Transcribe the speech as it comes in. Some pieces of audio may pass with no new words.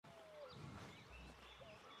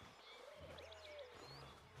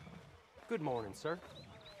Good morning, sir.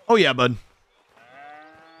 Oh, yeah, bud.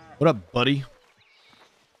 What up, buddy?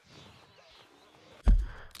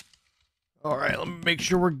 All right, let me make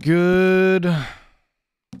sure we're good. Oh,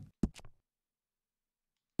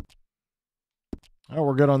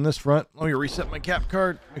 we're good on this front. Let me reset my cap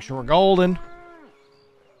card. Make sure we're golden.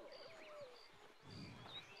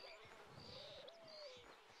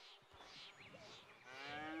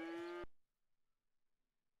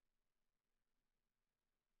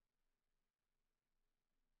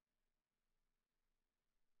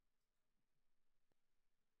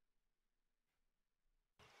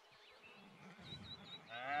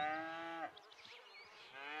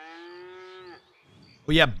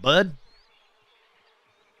 Oh, yeah, bud.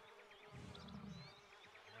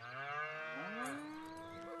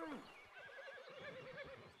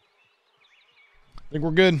 I think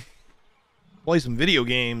we're good. Play some video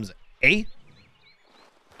games, eh?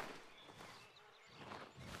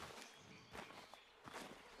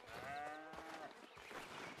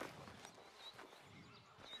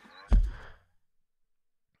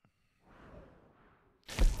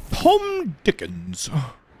 Tom Dickens.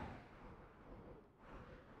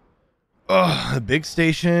 Big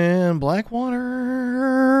station, Blackwater.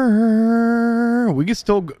 We can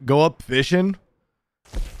still go up fishing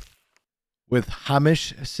with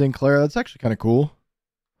Hamish Sinclair. That's actually kind of cool.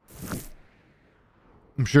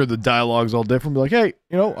 I'm sure the dialogue's all different. Be like, hey,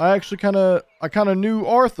 you know, I kind of knew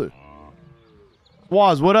Arthur.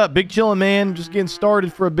 Waz, what up? Big chillin', man. Just getting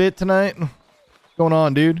started for a bit tonight. What's going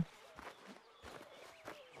on, dude?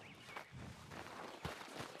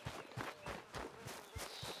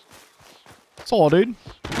 That's all, dude.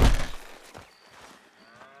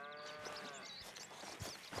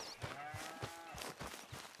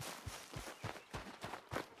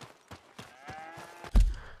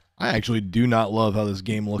 I actually do not love how this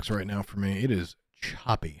game looks right now for me. It is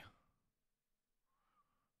choppy.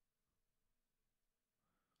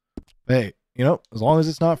 Hey, you know, as long as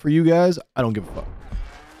it's not for you guys, I don't give a fuck.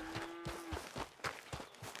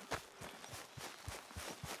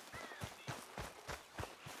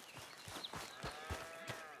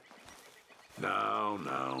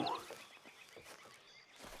 No.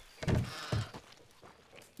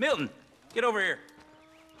 Milton, get over here.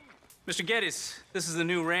 Mr. Geddes, this is the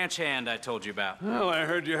new ranch hand I told you about. Well, I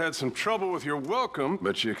heard you had some trouble with your welcome,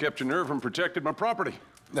 but you kept your nerve and protected my property.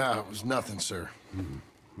 No, it was nothing, sir.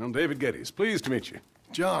 I'm David Geddes. Pleased to meet you.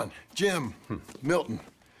 John, Jim, Milton.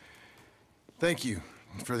 Thank you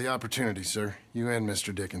for the opportunity, sir. You and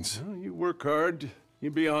Mr. Dickens. Well, you work hard. You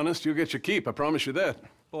be honest, you'll get your keep. I promise you that.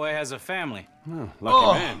 Boy has a family. Oh,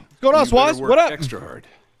 lucky man. What's going on, You better Swaz? work What up? Extra hard.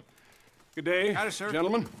 Good day, Howdy, sir.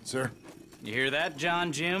 gentlemen. Sir? You hear that,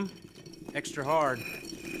 John, Jim? Extra hard.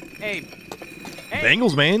 Hey,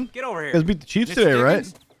 Bengals, man. get over You here. guys beat the Chiefs Mr. today, right?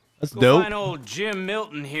 Dickens, That's Go dope. find old Jim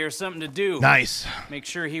Milton here something to do. Nice. Make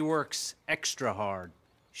sure he works extra hard.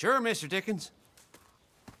 Sure, Mr. Dickens.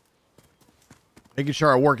 Making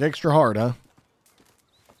sure I work extra hard, huh?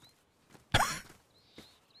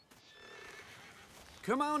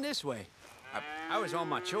 Come on this way. I was on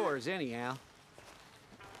my chores anyhow.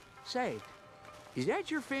 Say, is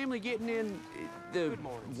that your family getting in the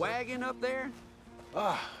wagon up there?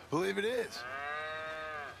 Believe it is.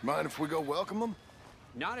 Mind if we go welcome them?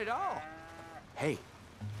 Not at all. Hey,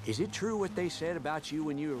 is it true what they said about you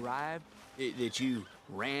when you arrived? That you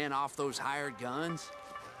ran off those hired guns?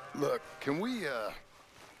 Look, can we,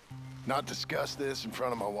 not discuss this in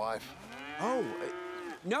front of my wife? Oh,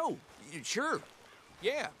 no, sure.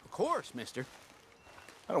 Yeah, of course, mister.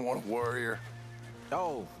 I don't want to worry her.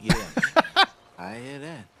 Oh, yeah. I hear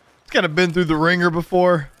that. It's kind of been through the ringer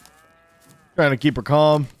before. Trying to keep her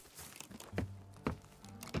calm.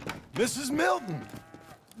 Mrs. Milton!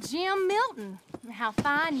 Jim Milton. How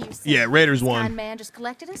fine you seem. Yeah, Raiders This won. kind man just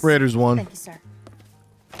collected us. Raiders won. Thank you, sir.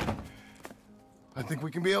 I think we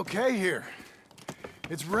can be okay here.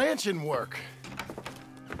 It's ranching work.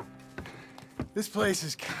 This place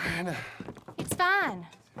is kinda... It's fine.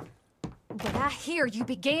 But I hear you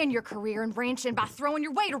began your career in ranching by throwing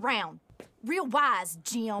your weight around. Real wise,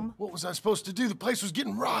 Jim. What was I supposed to do? The place was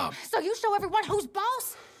getting robbed. So you show everyone who's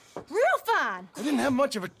boss? Real fine. I didn't have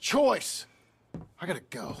much of a choice. I gotta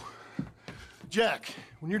go. Jack,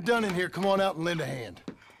 when you're done in here, come on out and lend a hand.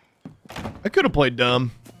 I could have played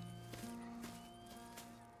dumb.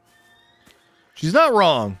 She's not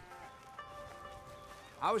wrong.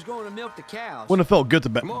 I was going to milk the cows. Wouldn't have felt good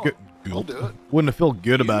about Come on, good. I'll do it. Wouldn't have felt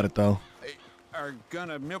good about it though. Are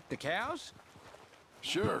gonna milk the cows?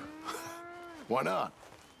 Sure. Why not?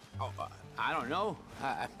 Oh, I don't know.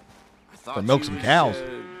 I thought To milk you some was, cows.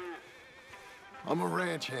 I'm a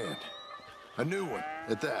ranch hand. A new one,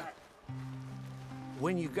 at that.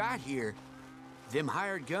 When you got here, them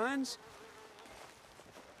hired guns?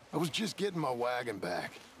 I was just getting my wagon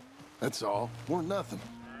back. That's all. Weren't nothing.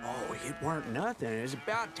 Oh, it weren't nothing. It was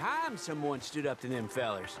about time someone stood up to them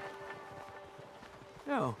fellers.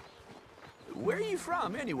 Oh, where are you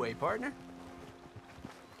from anyway, partner?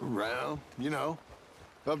 Around, you know.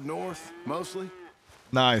 Up north, mostly.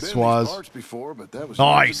 Nice, Been in these Swaz. parts before, but that was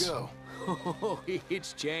Nice. years ago. Oh,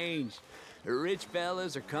 it's changed. The rich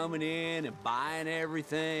fellas are coming in and buying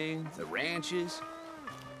everything, the ranches.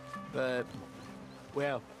 But,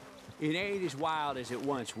 well, it ain't as wild as it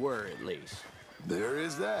once were, at least. There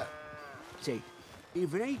is that. Say,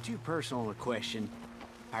 if it ain't too personal a question,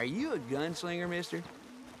 are you a gunslinger, mister?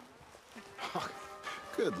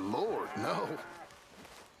 Good Lord, no.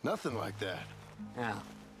 Nothing like that. Now,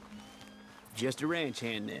 just a ranch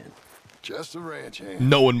hand then. Just a ranch hand.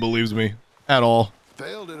 No one believes me at all.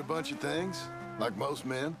 Failed at a bunch of things, like most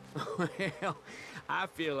men. Well, I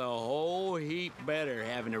feel a whole heap better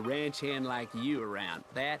having a ranch hand like you around.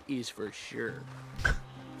 That is for sure.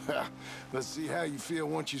 Let's see how you feel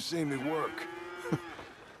once you see me work.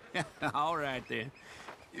 All right, then.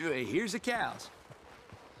 Here's the cows.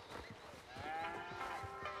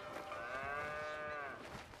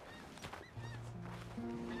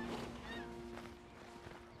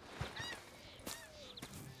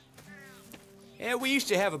 Yeah, we used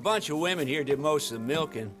to have a bunch of women here did most of the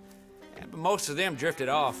milking, but most of them drifted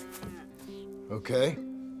off. Okay.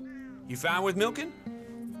 You fine with milking?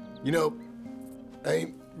 You know, I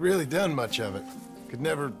ain't really done much of it. Could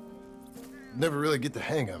never really get the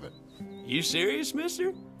hang of it. You serious,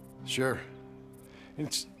 mister? Sure.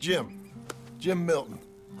 It's Jim. Jim Milton.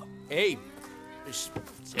 Hey, just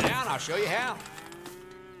sit down, I'll show you how.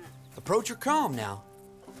 Approach her calm now.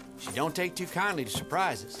 She don't take too kindly to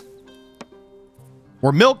surprises.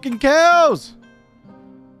 We're milking cows.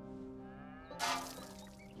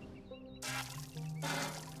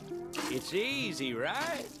 It's easy,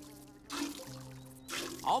 right?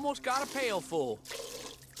 Almost got a pail full.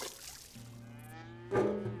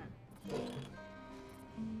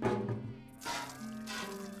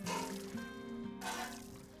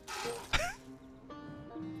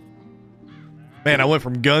 Man, I went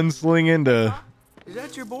from gunslinging to Is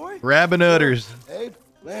that your boy? grabbing udders. Abe,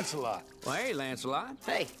 Lancelot. Well, hey, Lancelot.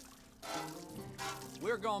 Hey.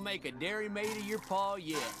 We're gonna make a dairy maid of your paw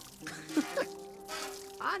yet.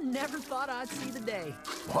 I never thought I'd see the day.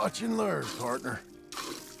 Watch and learn, partner.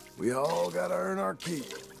 We all gotta earn our keep.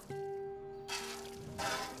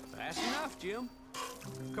 That's enough, Jim.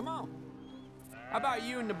 Come on. How about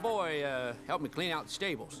you and the boy help me clean out the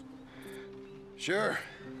stables? Sure.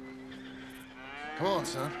 Come on,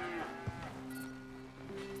 son.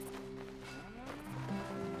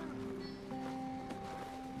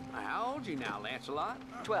 How old you now, Lancelot?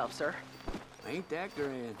 12, sir. Ain't that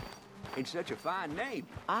grand? It's such a fine name.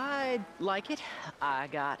 I like it. I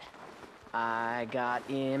got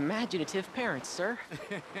imaginative parents, sir.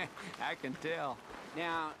 I can tell.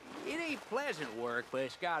 Now, it ain't pleasant work, but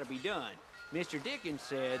it's gotta be done. Mr. Dickens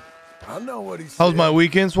said... I know what he said. How was my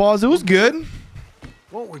weekend, Swaz? It was good.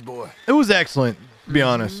 Won't we, boy? It was excellent, to be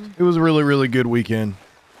honest. It was a really, really good weekend.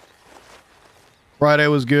 Friday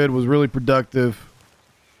was good, was really productive.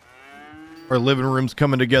 Our living room's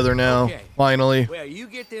coming together now, Okay. finally. Well, you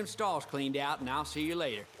get them stalls cleaned out, and I'll see you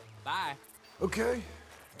later. Bye. Okay,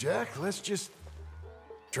 Jack, let's just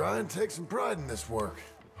try and take some pride in this work,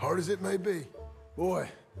 hard as it may be. Boy,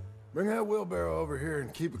 bring that wheelbarrow over here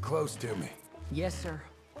and keep it close to me. Yes, sir.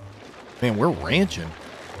 Man, we're ranching.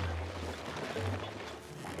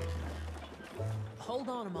 Hold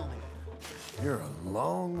on a moment. You're a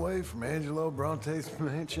long way from Angelo Bronte's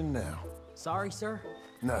mansion now. Sorry, sir.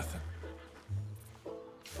 Nothing.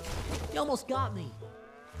 You almost got me.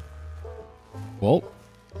 Well,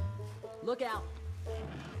 Look out.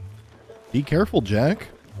 be careful, Jack.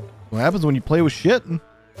 What happens when you play with shit?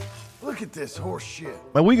 Look at this horse shit.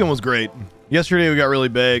 My weekend was great. Yesterday we got really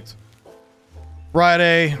baked.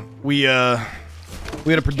 Friday we had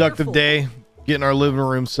a productive day, getting our living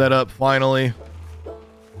room set up finally.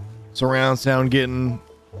 Surround sound getting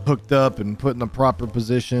hooked up and put in the proper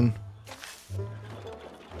position.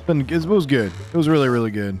 It was good. It was really,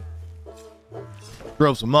 really good.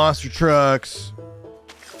 Drove some monster trucks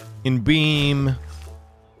in Beam.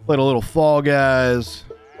 Played a little Fall Guys.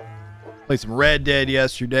 Played some Red Dead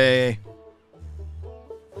yesterday.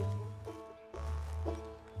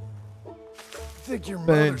 Think your But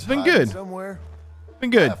mother's it's been hiding good. somewhere? Been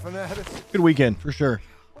good. Laughing at us? Good weekend, for sure.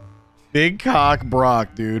 Big cock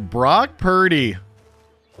Brock, dude. Brock Purdy.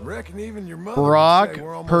 Reckon even your mother Brock would say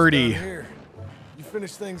we're almost Purdy. done here. You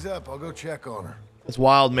finish things up, I'll go check on her. That's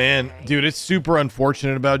wild, man. Dude, it's super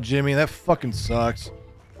unfortunate about Jimmy. That fucking sucks.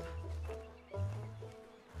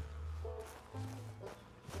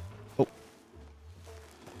 Oh.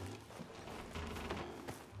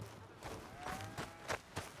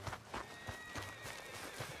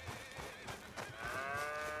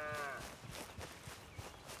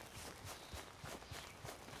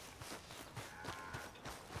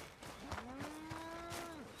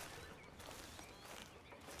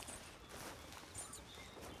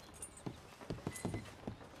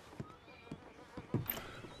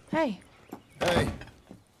 Hey, Hey,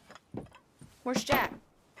 where's Jack?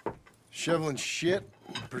 shoveling shit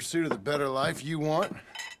in pursuit of the better life you want?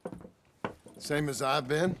 Same as I've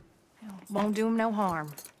been? Won't do him no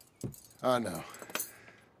harm. I know.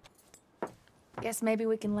 Guess maybe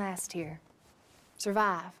we can last here.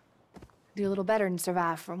 Survive. Do a little better than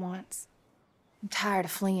survive for once. I'm tired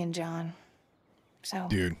of fleeing, John. So,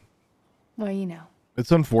 Dude, well, you know.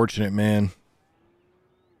 it's unfortunate, man.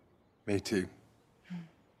 Me too.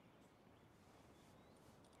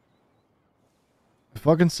 It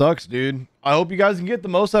fucking sucks, dude. I hope you guys can get the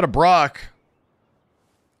most out of Brock.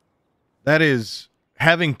 That is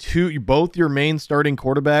having both your main starting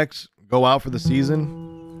quarterbacks go out for the season.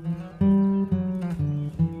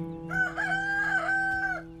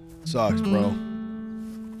 Sucks, bro.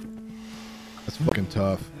 That's fucking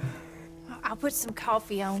tough. I'll put some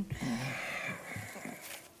coffee on.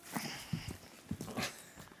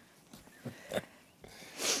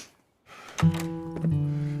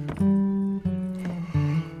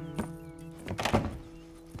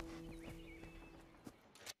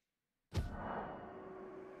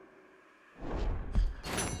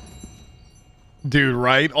 Dude,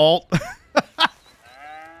 right? Alt.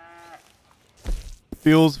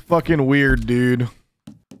 Feels fucking weird, dude.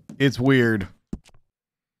 It's weird.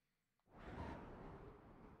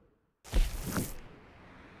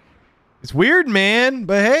 It's weird, man.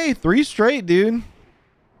 But hey, 3 straight, dude.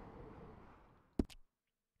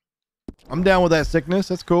 I'm down with that sickness.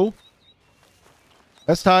 That's cool.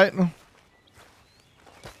 That's tight.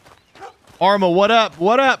 Arma, what up?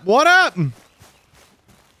 What up? What up?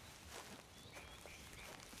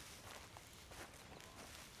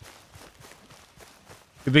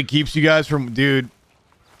 If it keeps you guys from, dude.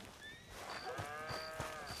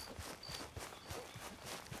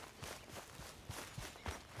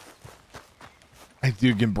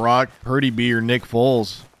 Dude, can Brock Purdy be your Nick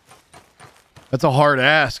Foles? That's a hard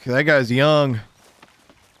ask. That guy's young.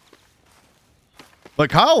 But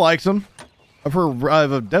Kyle likes him. I've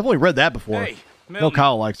definitely read that before. Hey, No, Milton,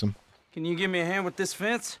 Kyle likes him. can you give me a hand with this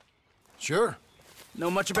fence? Sure. Know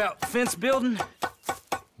much about fence building?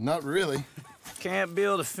 Not really. Can't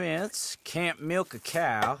build a fence, can't milk a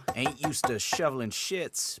cow, ain't used to shoveling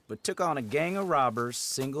shits, but took on a gang of robbers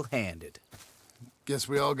single-handed. Guess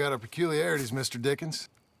we all got our peculiarities, Mr. Dickens.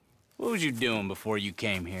 What was you doing before you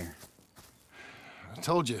came here? I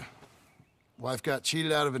told you. Wife got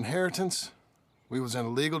cheated out of inheritance. We was in a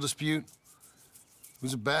legal dispute. It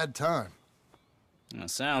was a bad time. That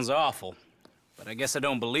sounds awful, but I guess I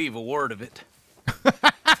don't believe a word of it.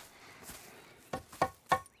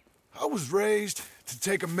 I was raised to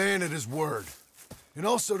take a man at his word, and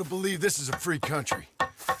also to believe this is a free country.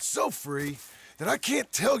 So free that I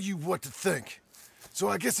can't tell you what to think. So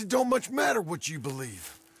I guess it don't much matter what you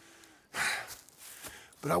believe.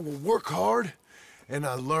 But I will work hard, and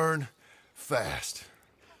I learn fast.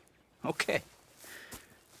 Okay.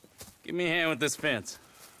 Give me a hand with this fence.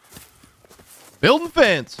 Building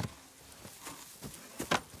fence.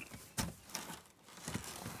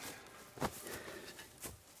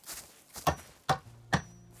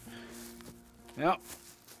 Yep.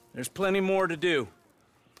 There's plenty more to do.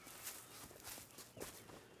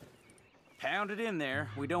 Pound it in there.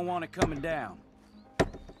 We don't want it coming down.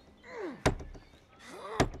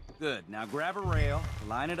 Good. Now grab a rail,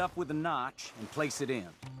 line it up with a notch, and place it in.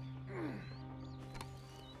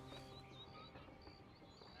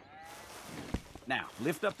 Now,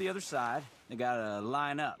 lift up the other side. They gotta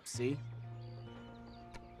line up, see?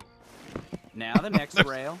 Now the next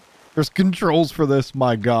rail. There's controls for this.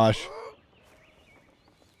 My gosh.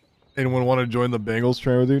 Anyone want to join the Bengals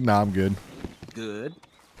train with you? Nah, I'm good. Good.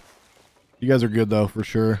 You guys are good, though, for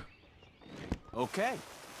sure. Okay.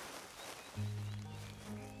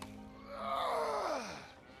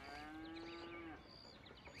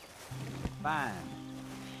 Fine.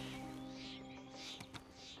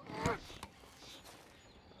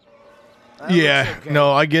 That Yeah, looks okay.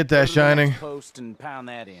 no, I get that, Go to the next Shining. Post and pound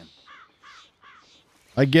that in.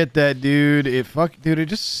 I get that, dude. Dude, it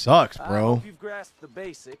just sucks, I bro. hope you've grasped the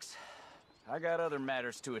basics. I got other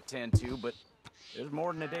matters to attend to, but there's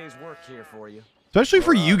more than a day's work here for you. Especially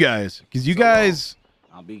for you guys, because you guys,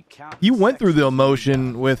 I'll be counting you went through the sections.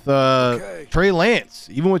 emotion with Trey Lance.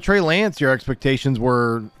 Even with Trey Lance, your expectations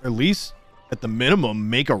were at least at the minimum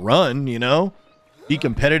make a run, you know, be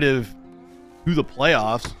competitive through the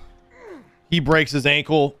playoffs. He breaks his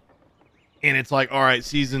ankle, and it's like, all right,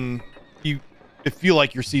 season. You feel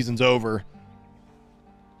like your season's over.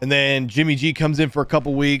 And then Jimmy G comes in for a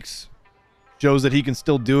couple weeks, shows that he can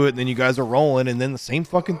still do it, and then you guys are rolling, and then the same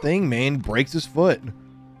fucking thing, man, breaks his foot.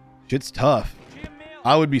 Shit's tough.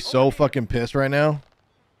 I would be so fucking pissed right now.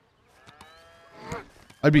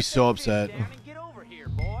 I'd be so upset. Get over here,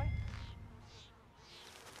 boy.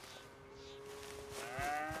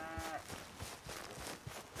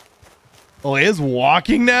 Oh, he is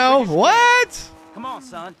walking now? What? Come on,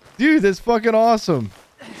 son. Dude, that's fucking awesome.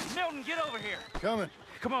 Milton, get over here. Coming.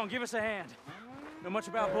 Come on, give us a hand. Know much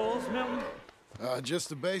about bulls, Milton? Just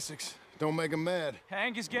the basics. Don't make them mad.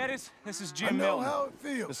 Angus Geddes, this is I Jim know Milton. how it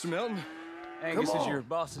feels. Mr. Milton? Angus Come is on. your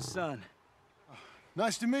boss's son.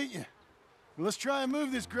 Nice to meet you. Let's try and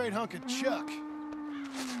move this great hunk of chuck.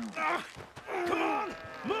 Come on,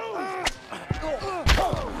 move!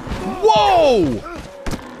 Whoa!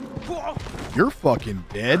 You're fucking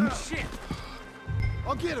dead. Shit!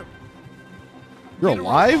 I'll get him. You're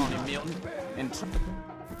alive? On him, Milton, and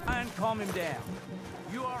try and calm him down.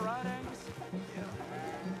 You all right, Angus?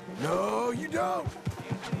 No, you don't.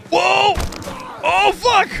 Whoa! Oh,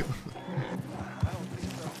 fuck!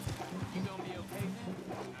 You gonna be okay then?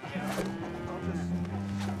 Yeah. I'll just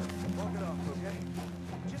walk it off, okay?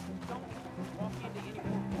 Just don't walk into any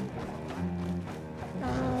more.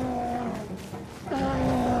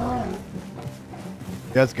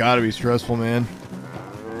 That's gotta be stressful, man.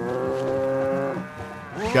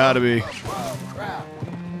 Gotta be.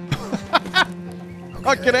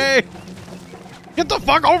 Fucking A! Get the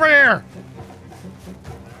fuck over here!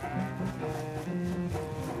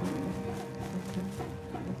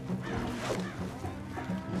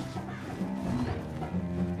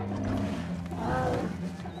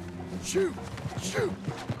 Shoot! Shoot!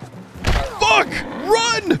 Fuck!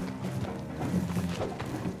 Run!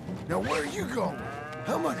 Now where are you going?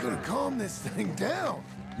 How am I gonna calm this thing down?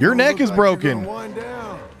 Your Don't neck look is like you're broken. gonna wind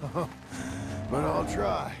down. But I'll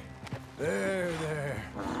try. There, there.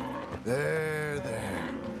 There, there.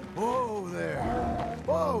 Whoa there.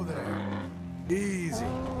 Whoa there. Easy,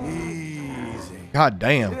 easy. God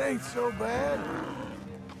damn. It ain't so bad.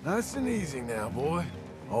 Nice and easy now, boy.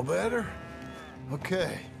 All better?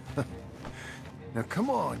 Okay. Now come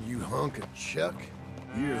on, you hunk of chuck.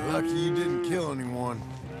 You're lucky you didn't kill anyone.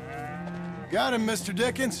 Got him, Mr.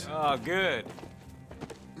 Dickens. Oh, good.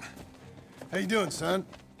 How you doing, son?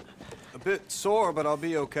 A bit sore, but I'll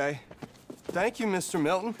be okay. Thank you, Mr.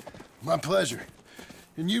 Milton. My pleasure.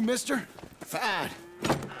 And you, mister? Fine.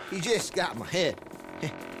 He just got my head.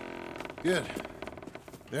 Good.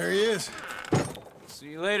 There he is. See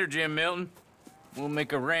you later, Jim Milton. We'll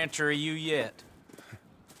make a rancher of you yet.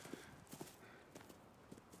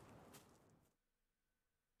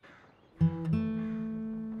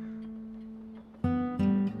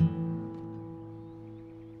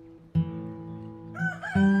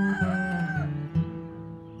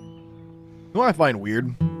 You know what I find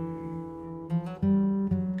weird?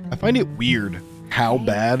 I find it weird how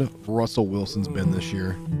bad Russell Wilson's been this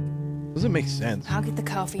year. Doesn't make sense. I'll get the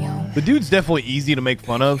coffee on. The dude's definitely easy to make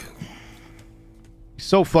fun of. He's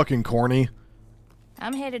so fucking corny.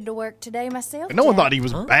 I'm headed to work today myself. And no one Jack. thought he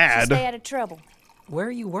was So bad. stay out of trouble. Where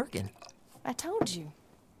are you working? I told you.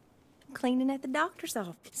 I'm cleaning at the doctor's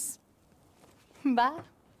office. Bye.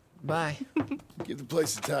 Bye. Give the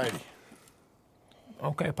place a tidy.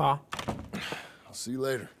 Okay, Pa. I'll see you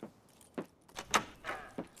later.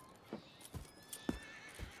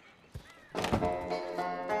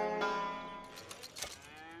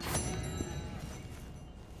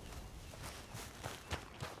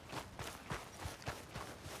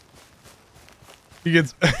 He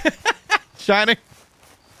gets Shining.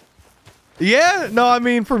 Yeah, no, I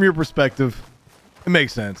mean, from your perspective, it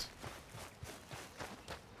makes sense.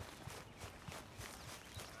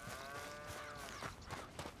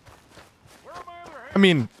 I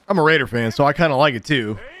mean, I'm a Raider fan, so I kind of like it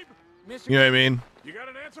too. You know what I mean? You got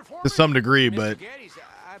an answer for To some degree, but Geddes,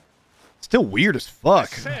 still weird as fuck.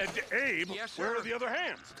 Said Abe, Yes, sir. where are the other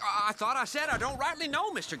hands? I thought I said I don't rightly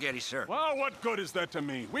know, Mr. Geddes, sir. Well, what good is that to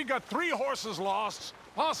me? We got 3 horses lost,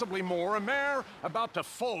 possibly more, a mare about to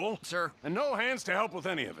foal. Sir. And no hands to help with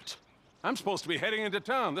any of it. I'm supposed to be heading into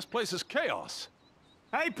town. This place is chaos.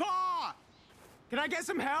 Hey, Pa! Can I get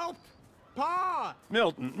some help? Pa!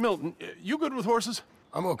 Milton, you good with horses?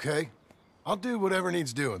 I'm okay. I'll do whatever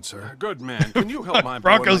needs doing, sir. Good man. Can you help my boy?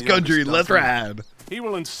 Broncos lay country, this stuff let's in? ride. He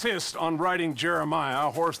will insist on riding Jeremiah,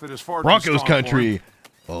 a horse that is far too Broncos strong for him. country,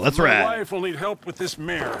 let's My ride. wife will need help with this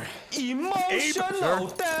mare. Abe, sir,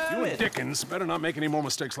 you and Dickens better not make any more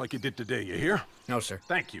mistakes like you did today, you hear? No, sir.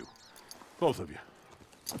 Thank you. Both of you.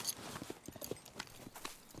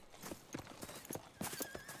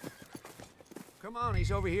 Come on,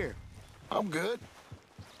 he's over here. I'm good.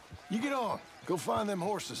 You get on. Go find them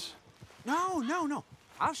horses. No.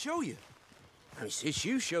 I'll show you. I mean, since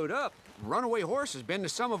you showed up, runaway horse has been to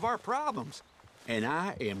some of our problems. And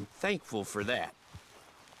I am thankful for that.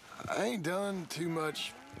 I ain't done too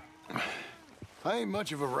much. I ain't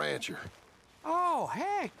much of a rancher. Oh,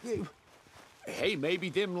 heck. Hey, maybe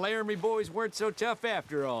them Laramie boys weren't so tough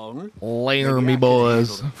after all, huh? Laramie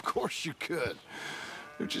boys. Of course you could.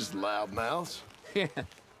 They're just loudmouths. Yeah.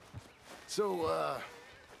 So,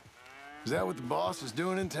 is that what the boss is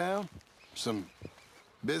doing in town? Some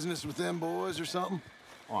business with them boys or something?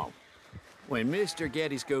 Oh, when Mr.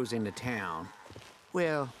 Geddes goes into town,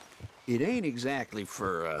 well, it ain't exactly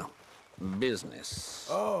for, business.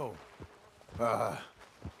 Oh.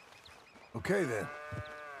 Okay then.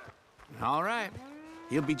 All right.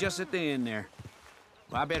 He'll be just at the end there.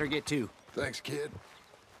 Well, I better get to. Thanks, kid.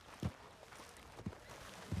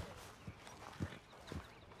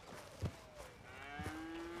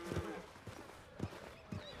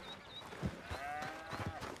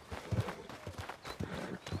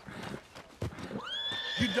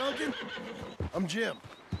 You Duncan? I'm Jim.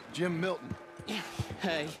 Jim Milton.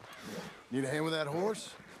 Hey. Need a hand with that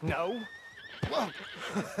horse? No. Well,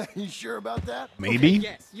 you sure about that? Maybe.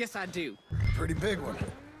 Okay, yes, I do. Pretty big one.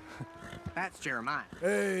 That's Jeremiah.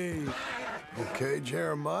 Hey. Okay,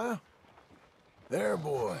 Jeremiah. There,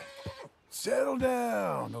 boy. Settle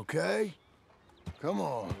down, okay? Come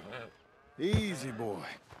on. Easy, boy.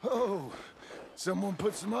 Oh, someone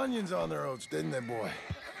put some onions on their oats, didn't they, boy?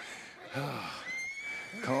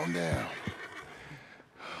 Calm down.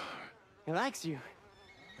 He likes you.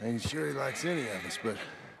 I ain't sure he likes any of us, but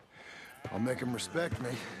I'll make him respect me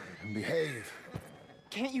and behave.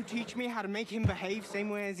 Can't you teach me how to make him behave same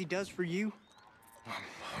way as he does for you?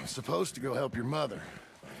 I'm supposed to go help your mother.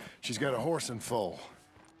 She's got a horse in foal.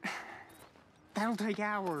 That'll take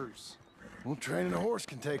hours. Well, training a horse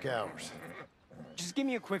can take hours. Just give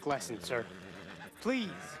me a quick lesson, sir. Please.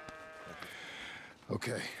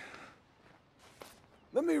 Okay.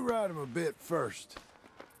 Let me ride him a bit first.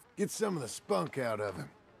 Get some of the spunk out of him.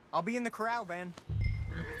 I'll be in the corral, then.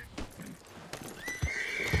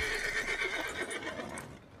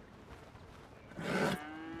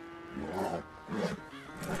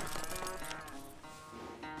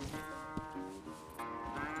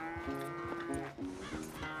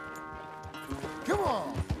 Come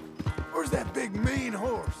on! Where's that big mean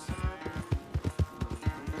horse?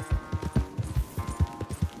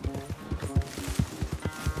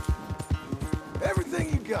 Everything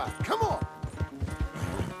you got, come on!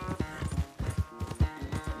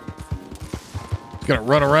 Gonna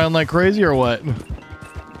run around like crazy or what?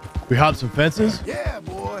 We hop some fences? Yeah,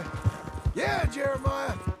 boy. Yeah,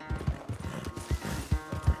 Jeremiah.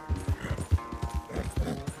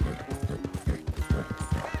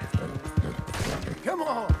 Come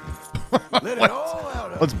on. Let it all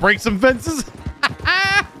out of Let's break some fences.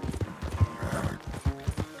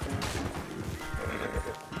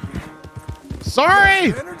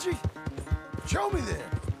 Sorry. energy? Show me then.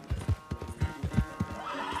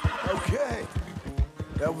 Okay.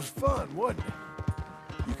 That was fun, wasn't it?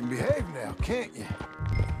 You can behave now, can't you?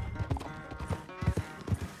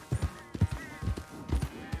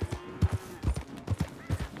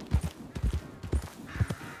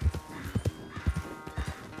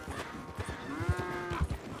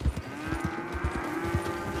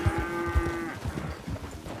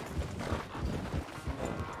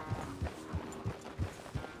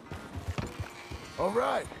 All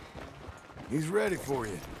right. He's ready for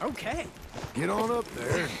you. Okay. Get on up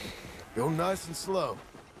there and go nice and slow.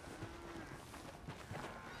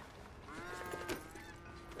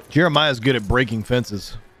 Jeremiah's good at breaking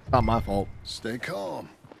fences. Not my fault. Stay calm.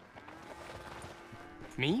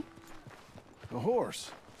 Me? The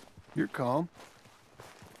horse. You're calm.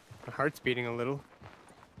 My heart's beating a little.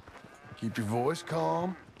 Keep your voice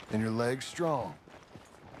calm and your legs strong.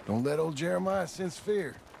 Don't let old Jeremiah sense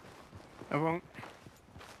fear. I won't.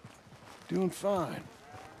 Doing fine.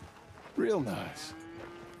 Real nice.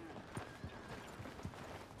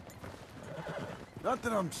 Not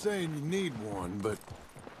that I'm saying you need one, but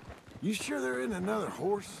you sure there isn't another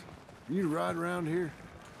horse for you to ride around here?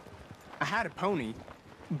 I had a pony,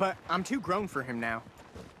 but I'm too grown for him now.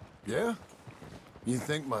 Yeah? You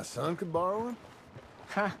think my son could borrow him?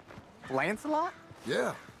 Huh. Lancelot?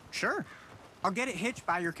 Yeah. Sure. I'll get it hitched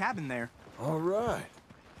by your cabin there. All right.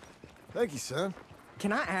 Thank you, son.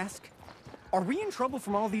 Can I ask, are we in trouble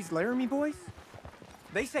from all these Laramie boys?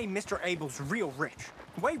 They say Mr. Abel's real rich.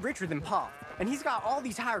 Way richer than Pa. And he's got all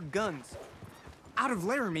these hired guns out of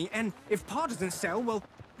Laramie, and if Pa doesn't sell, well,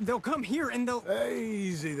 they'll come here and they'll...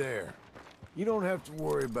 Easy there. You don't have to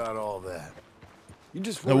worry about all that. You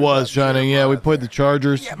just It was Shining, yeah, we played the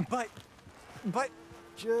Chargers. Yeah, but...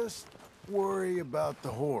 Just worry about the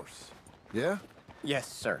horse. Yeah? Yes,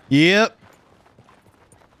 sir. Yep.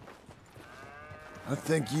 I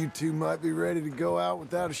think you two might be ready to go out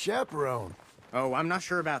without a chaperone. Oh, I'm not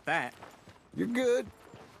sure about that. You're good.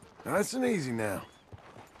 Nice and easy now.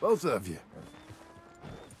 Both of you.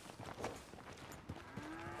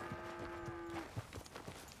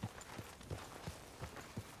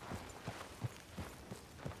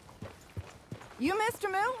 You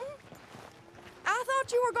Mr. Milton? I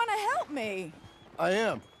thought you were gonna help me. I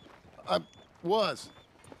am. I was.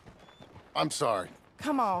 I'm sorry.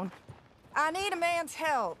 Come on. I need a man's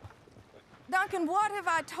help. Duncan, what have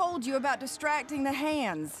I told you about distracting the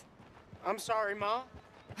hands? I'm sorry, Ma.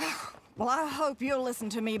 Well, I hope you'll listen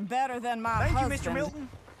to me better than my husband. Thank you, Mr. Milton.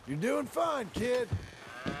 You're doing fine, kid.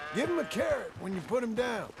 Give him a carrot when you put him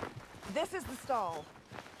down. This is the stall.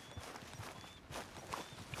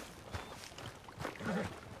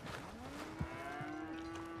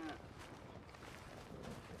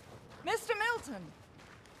 Mr. Milton!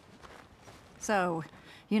 So,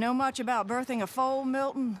 you know much about birthing a foal,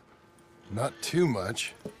 Milton? Not too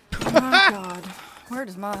much. My God, where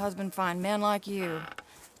does my husband find men like you?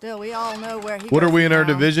 Still, we all know where he What goes are we in our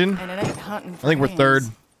now, division? and it ain't hunting I for think we're hands. third.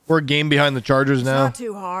 We're a game behind the Chargers It's now. not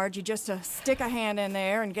too hard. You just stick a hand in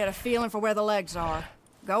there and get a feeling for where the legs are.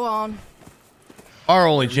 Go on. Our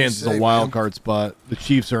only chance is say, a wild man? card spot. The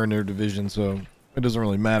Chiefs are in their division, so it doesn't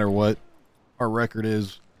really matter what our record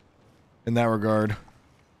is in that regard.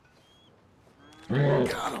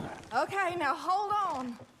 Got him. Okay, now hold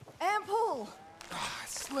on. And pull. I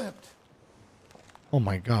slipped. Oh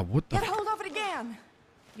my God, what the? Get hold of it again.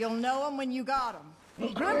 You'll know them when you got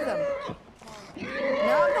them. Grip them.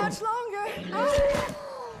 Not much longer.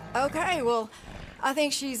 Okay, well, I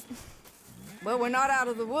think she's... Well, we're not out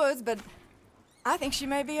of the woods, but I think she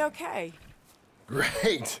may be okay.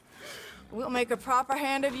 Great. We'll make a proper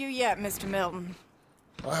hand of you yet, Mr. Milton.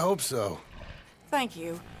 I hope so. Thank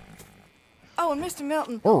you. Oh, and Mr.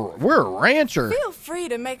 Milton... We're a rancher. Feel free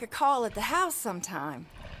to make a call at the house sometime.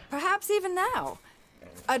 Perhaps even now.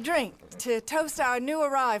 A drink to toast our new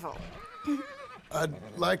arrival. I'd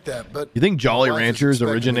like that, but... You think Jolly my wife is Ranchers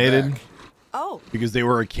expecting me originated back. Oh. because they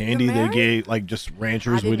were a candy You're they married? gave, like, just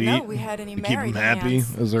ranchers I would didn't know eat we had any to keep them married happy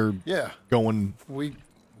hands. as they're Yeah. going We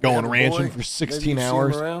going have a ranching boy. for Maybe 16 you've seen him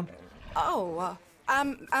hours. around? Oh,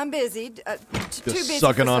 I'm busy. Too busy Just for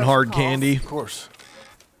sucking on social hard calls. candy. Of course.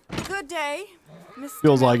 Good day, Mr.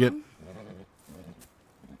 Feels like it. Milton.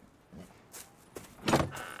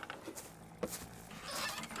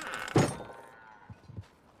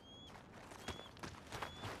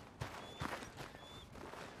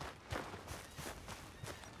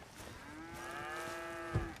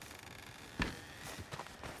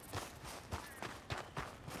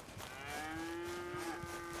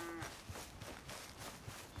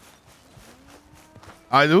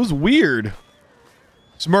 It was weird.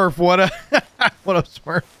 Smurf, what up? What up,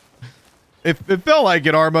 Smurf? It felt like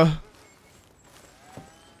it, Arma.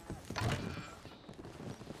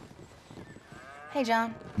 Hey,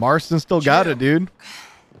 John. Marston still got it, dude.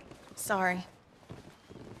 Sorry.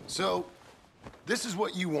 So, this is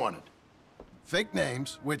what you wanted. Fake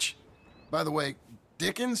names, which, by the way,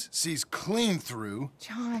 Dickens sees clean through.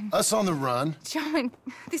 John. Us on the run. John,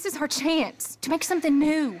 this is our chance to make something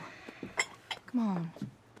new. Come on.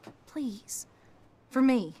 Please. For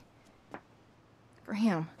me. For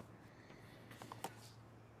him.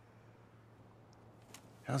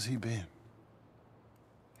 How's he been?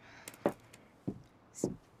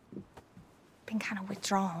 Been kind of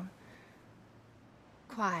withdrawn.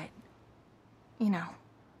 Quiet. You know.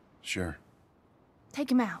 Sure. Take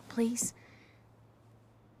him out, please.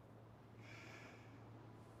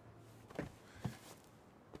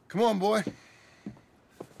 Come on, boy.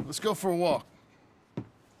 Let's go for a walk.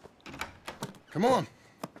 Come on.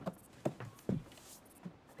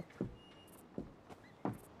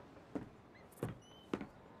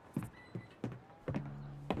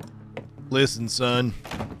 Listen, son.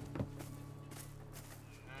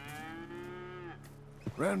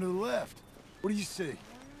 Round to the left. What do you see?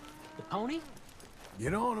 The pony?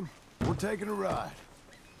 Get on him. We're taking a ride.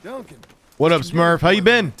 Duncan. What up, Smurf? How you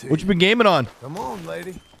been? What you been gaming on? Come on,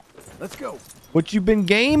 lady. Let's go. What you been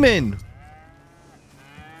gaming?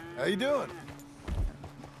 How you doing?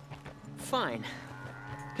 Fine.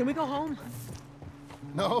 Can we go home?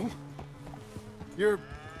 No.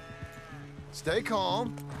 Stay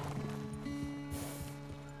calm.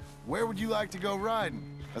 Where would you like to go riding,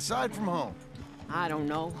 aside from home? I don't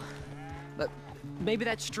know. But maybe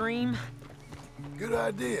that stream? Good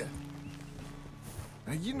idea.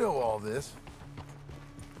 Now, you know all this.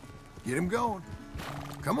 Get him going.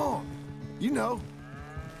 Come on. You know.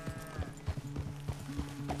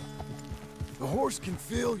 The horse can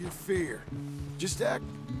feel your fear. Just act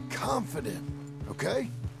confident, okay?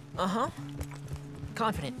 Uh-huh.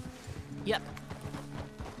 Confident. Yep.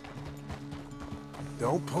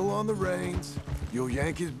 Don't pull on the reins. You'll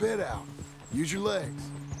yank his bit out. Use your legs.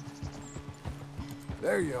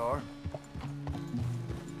 There you are.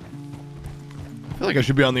 I feel like I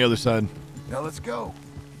should be on the other side. Now let's go.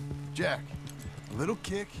 Jack, a little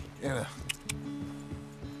kick and a...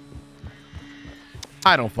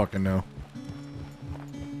 I don't fucking know.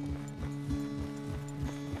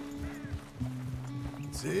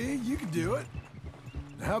 See, you can do it.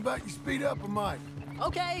 Now how about you speed up a mite?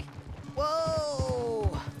 Okay.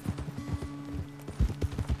 Whoa!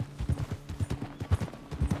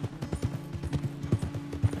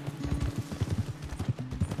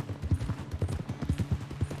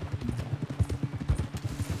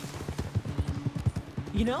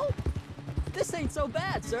 You know, this ain't so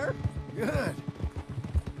bad, sir. Good.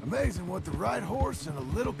 Amazing what the right horse and a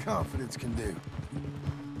little confidence can do.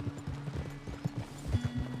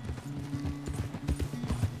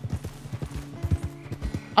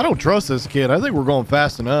 I don't trust this kid. I think we're going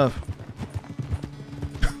fast enough.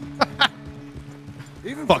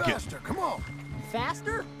 Even Fuck faster, come on.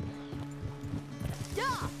 Faster?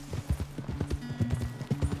 Yeah!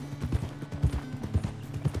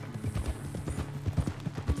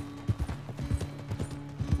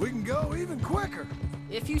 We can go even quicker.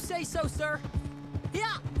 If you say so, sir.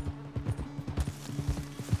 Yeah!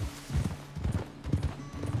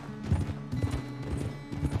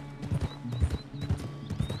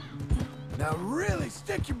 Now really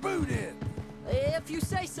stick your boot in. If you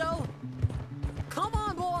say so. Come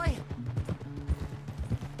on, boy!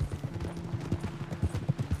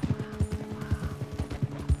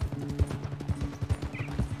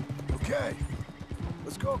 Okay,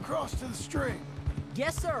 let's go across to the stream.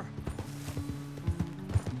 Yes, sir.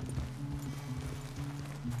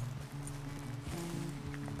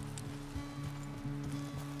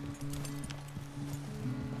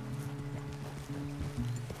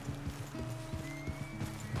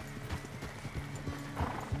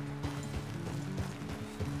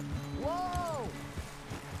 Whoa!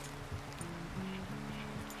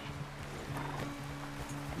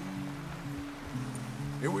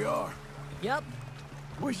 Here we are. Yep,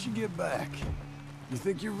 We should get back. You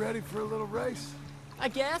think you're ready for a little race? I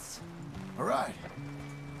guess. All right.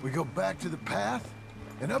 We go back to the path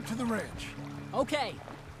and up to the ranch. Okay,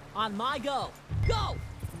 on my go. Go!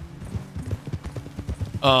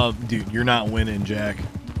 Dude, you're not winning, Jack.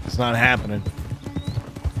 It's not happening.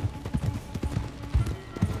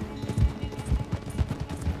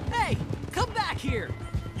 Hey, come back here!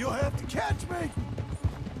 You'll have to catch me.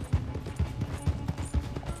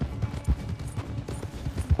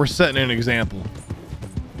 We're setting an example.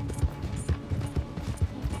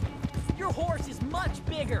 Your horse is much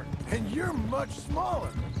bigger. And you're much smaller,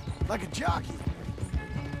 like a jockey.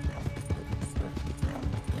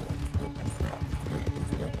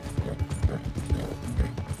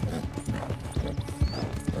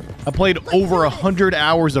 I played over 100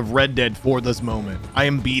 hours of Red Dead for this moment. I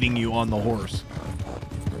am beating you on the horse.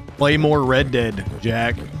 Play more Red Dead,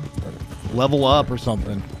 Jack. Level up or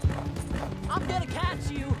something. I'm gonna catch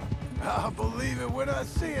you. I'll believe it when I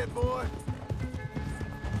see it, boy.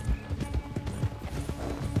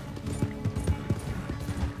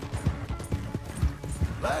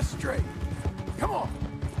 Last straight. Come on.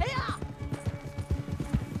 Hey-ya!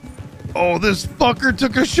 Oh, this fucker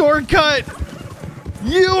took a shortcut.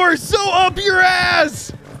 You are so up your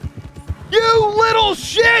ass. You little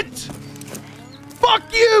shit. Fuck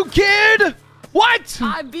you, kid. What?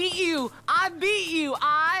 I beat you. I beat you.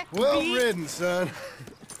 Well ridden, son.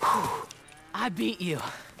 I beat you.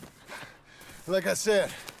 Like I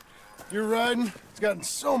said, your riding has gotten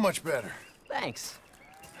so much better. Thanks.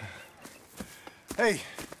 Hey,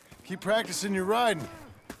 keep practicing your riding.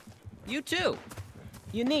 You too.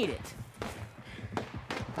 You need it.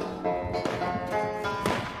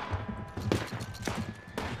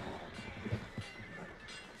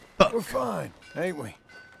 We're fine, ain't we?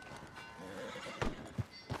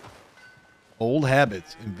 Old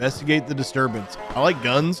habits. Investigate the disturbance. I like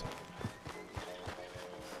guns.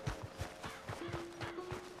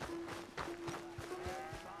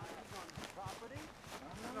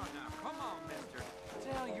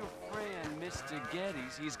 Tell your friend, Mr.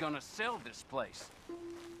 Geddes, he's gonna sell this place.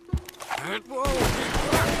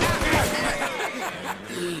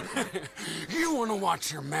 You want to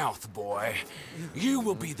watch your mouth, boy. You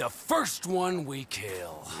will be the first one we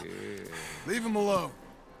kill. Leave him alone.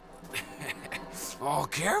 Oh,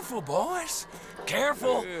 careful, boys.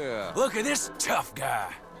 Careful. Look at this tough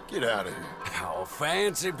guy. Get out of here. Oh,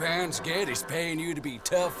 fancy pants Geddes paying you to be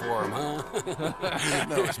tough for him, huh?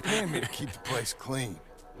 No, he's paying me to keep the place clean.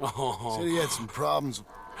 Oh. Said he had some problems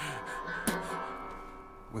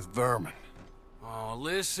with vermin. Oh,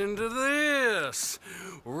 listen to this.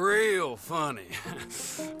 Real funny.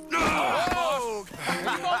 Oh!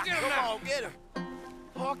 Come on, get him now. Come on, get him.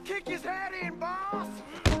 Oh, kick his head in, boss!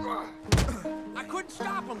 I couldn't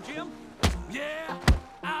stop him, Jim. Yeah,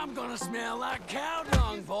 I'm gonna smell like cow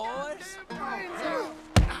dung, boys.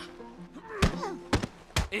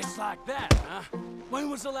 It's like that, huh? When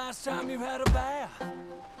was the last time you had a bath?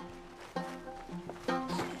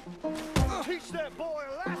 Teach that boy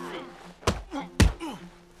a lesson.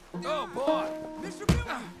 Oh, boy. Mr.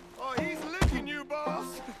 Miller. Oh, he's licking you,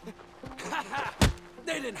 boss.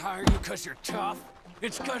 They didn't hire you because you're tough.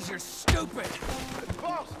 It's because you're stupid.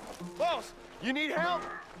 Boss, you need help?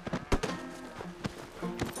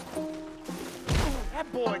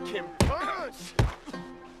 That boy can punch.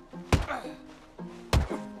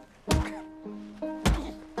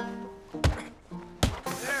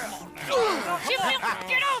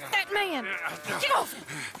 Get off that man! Get off!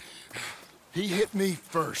 He hit me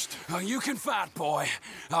first. Oh, you can fight, boy.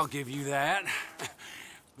 I'll give you that.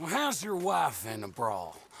 Well, how's your wife in the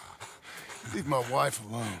brawl? Leave my wife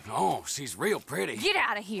alone. Oh, she's real pretty. Get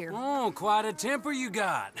out of here! Oh, quite a temper you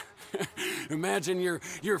got. Imagine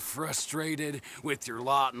you're frustrated with your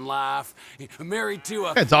lot in life, married to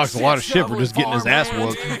a That talks a lot of shit for just getting his ass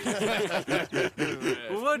farmhand.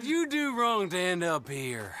 whooped. What'd you do wrong to end up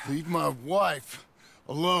here? Leave my wife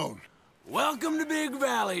alone. Welcome to Big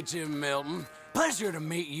Valley, Jim Milton. Pleasure to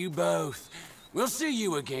meet you both. We'll see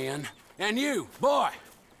you again. And you, boy,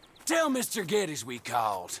 tell Mr. Geddes we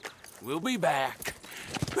called. We'll be back.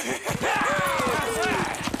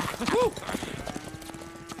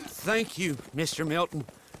 Thank you, Mr. Milton.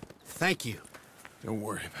 Thank you. Don't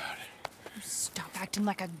worry about it. Stop acting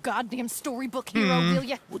like a goddamn storybook hero, will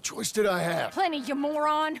ya? What choice did I have? Plenty, you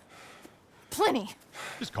moron. Plenty.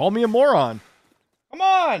 Just call me a moron. Come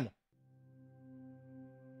on.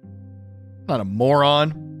 I'm not a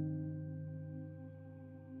moron.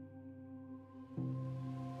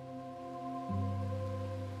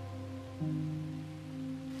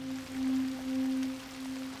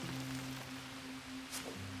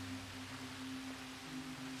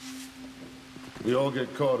 We all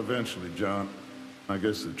get caught eventually, John. I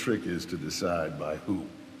guess the trick is to decide by who.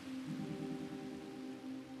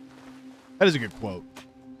 That is a good quote.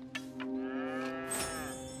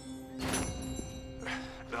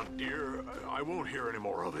 Now, dear, I won't hear any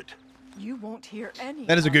more of it. You won't hear any.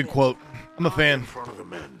 That is a of good it. quote. I'm a fan. In front of the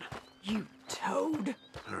men. You toad.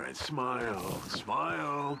 All right, smile,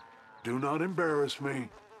 smile. Do not embarrass me.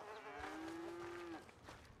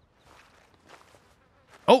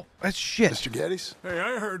 Oh, that's shit. Mr. Geddes? Hey,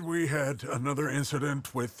 I heard we had another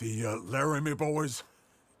incident with the Laramie boys.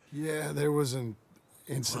 Yeah, there was an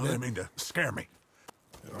incident. Well, I mean to scare me.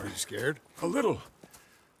 Are you scared? A little.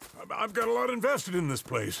 I've got a lot invested in this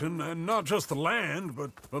place, and not just the land,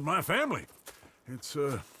 but my family. It's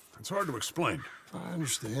hard to explain. I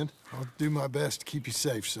understand. I'll do my best to keep you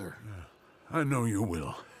safe, sir. I know you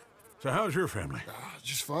will. So how's your family?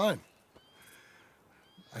 Just fine.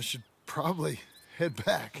 I should probably head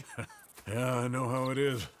back. Yeah, I know how it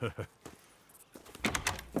is.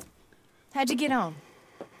 How'd you get on?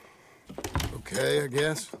 Okay, I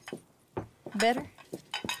guess. Better?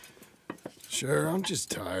 Sure, I'm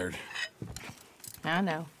just tired. I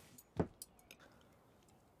know.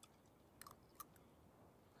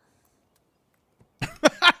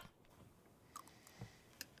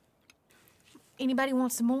 Anybody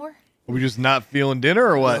want some more? Are we just not feeling dinner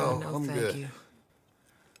or what? No, I'm good.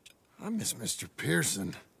 I miss Mr.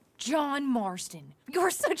 Pearson. John Marston, you're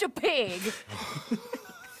such a pig.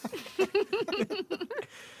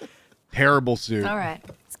 Terrible suit. All right,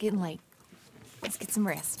 it's getting late. Let's get some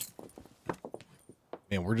rest.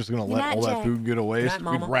 Man, we're just gonna Good let night, all that Jack. food go to waste. Good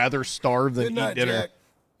night, We'd Mama. rather starve than Good night, eat dinner. Jack.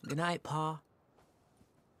 Good night, Pa.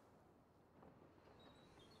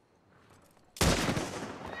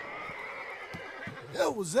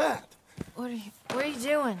 Hell was that? What are you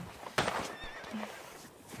doing?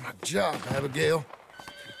 My job, Abigail.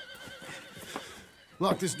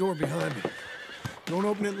 Lock this door behind me. Don't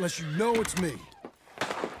open it unless you know it's me.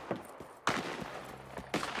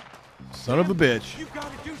 Son of a bitch. You've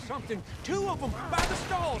got to do something. 2 of them by the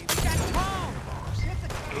stalls. That's Tom.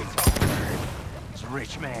 It's over. It's a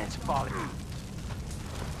rich man's fault.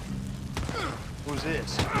 Who's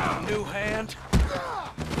this? New hand.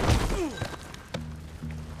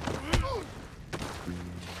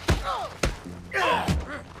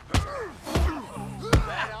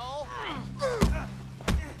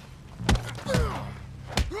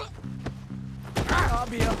 I'll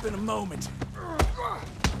be up in a moment.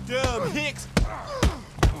 Dumb Hicks.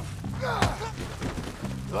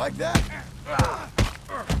 Like that?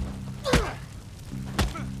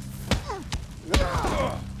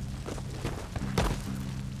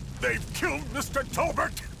 They've killed Mr.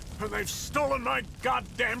 Tolbert, and they've stolen my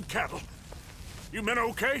goddamn cattle. You men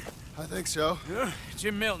okay? I think so. Yeah?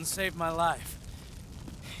 Jim Milton saved my life.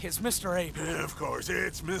 It's Mr. Abel. Yeah, of course,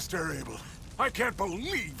 it's Mr. Abel. I can't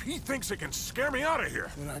believe he thinks it can scare me out of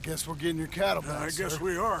here. Then I guess we're getting your cattle back, I guess sir.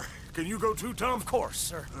 we are. Can you go too, Tom? Of course,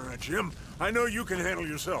 sir. All right, Jim. I know you can handle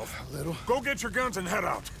yourself. A little. Go get your guns and head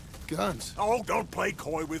out. Guns? Oh, don't play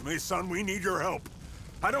coy with me, son. We need your help.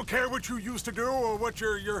 I don't care what you used to do or what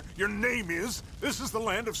your name is. This is the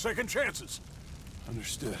land of second chances.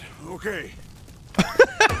 Understood. Okay.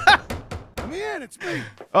 Let me in, it's me.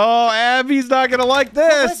 Oh, Abby's not gonna like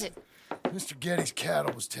this. What was it? Mr. Getty's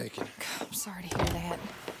cattle was taken. I'm sorry to hear that.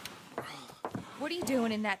 What are you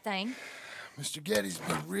doing in that thing? Mr. Getty's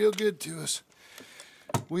been real good to us.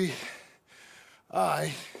 What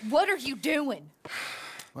are you doing?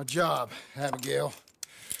 My job, Abigail.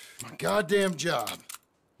 My goddamn job.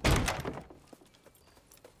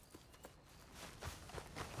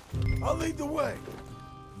 I'll lead the way.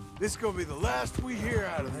 This is gonna be the last we hear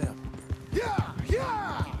out of them.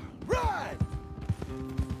 Yeah! Right!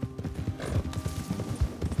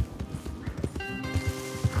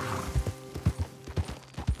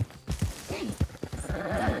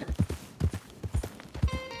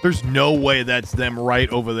 There's no way that's them right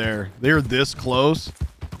over there. They're this close.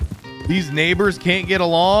 These neighbors can't get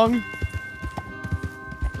along.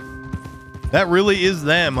 That really is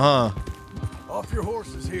them, huh? Off your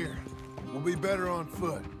horses here. We'll be better on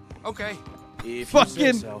foot. Okay. If Fucking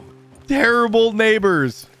you say so. terrible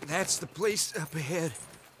neighbors. That's the place up ahead.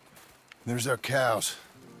 There's our cows.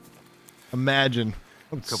 Imagine.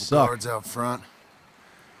 A couple suck. guards out front.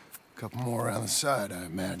 A couple more around the side, I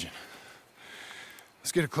imagine.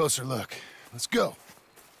 Let's get a closer look. Let's go.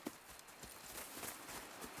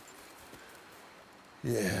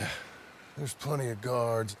 Yeah, there's plenty of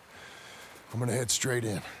guards. I'm gonna head straight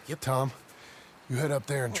in. Yep. Tom, you head up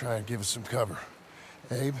there and try and give us some cover.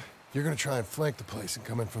 Abe, you're gonna try and flank the place and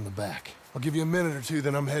come in from the back. I'll give you a minute or two,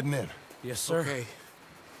 then I'm heading in. Yes, sir. Okay.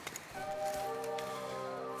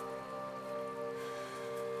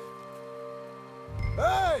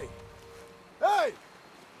 Hey! Hey!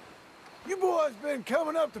 You boys been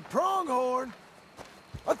coming up to Pronghorn.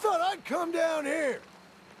 I thought I'd come down here.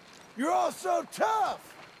 You're all so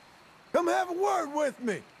tough. Come have a word with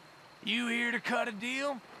me. You here to cut a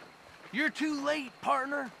deal? You're too late,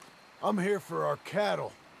 partner. I'm here for our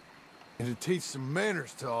cattle. And to teach some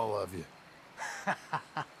manners to all of you.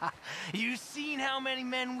 You seen how many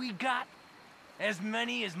men we got? As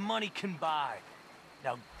many as money can buy.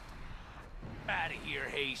 Now, out of here,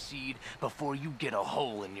 hayseed, before you get a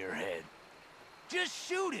hole in your head. Just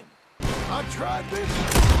shoot him. I tried this.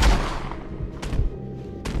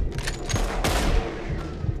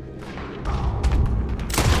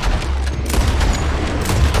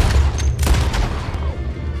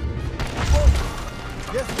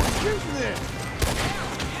 Guess we're shooting then.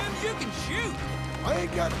 Jim, you can shoot. I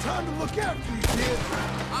ain't got time to look after you, kid.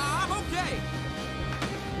 I'm okay.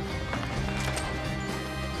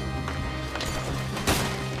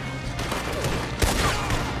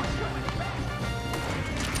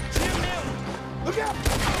 Look out!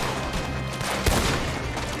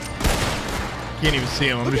 Can't even see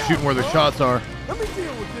them. I'm just shooting where the shots are. Let me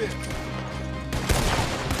deal with this.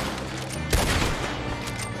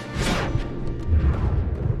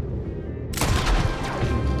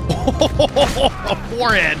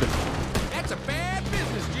 Forehead. That's a bad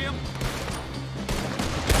business, Jim.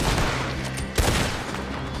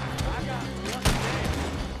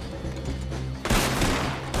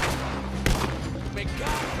 May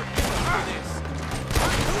God forgive us for this.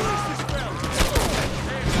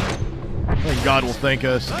 I think God will thank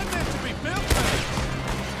us. I'm meant to be built right.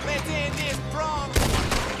 Let's end this prom.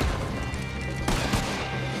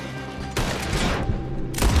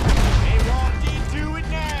 They want you to do it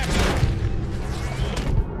now.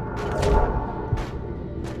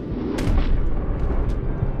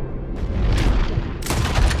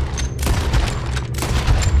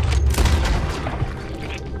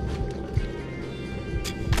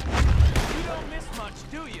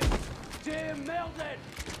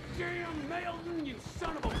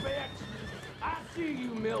 see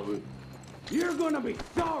you, Milton. You're gonna be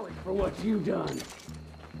sorry for what you've done.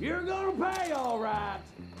 You're gonna pay, all right.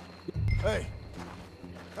 Hey!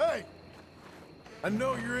 Hey! I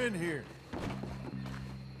know you're in here.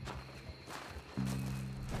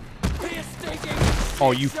 Piss stinking,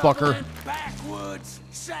 Oh, you fucker. shoveling, backwoods,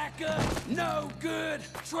 sack up, no good,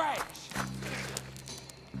 trash.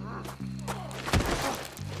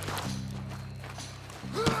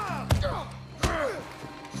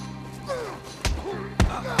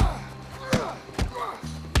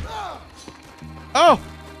 Oh!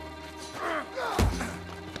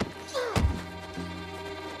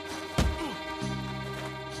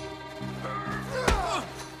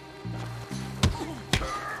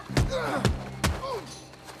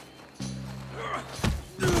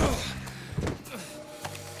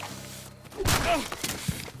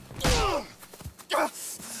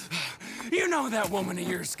 You know that woman of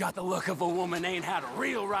yours got the look of a woman ain't had a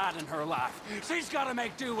real ride in her life. She's gotta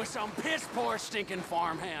make do with some piss-poor stinking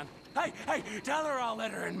farmhand. Hey, tell her I'll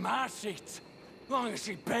let her in my seats. Long as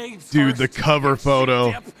she bathes Dude, first, the cover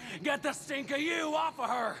photo. get the stink of you off of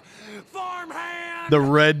her. Farmhand! The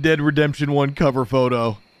Red Dead Redemption 1 cover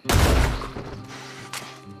photo.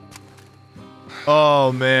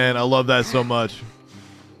 Oh, man. I love that so much.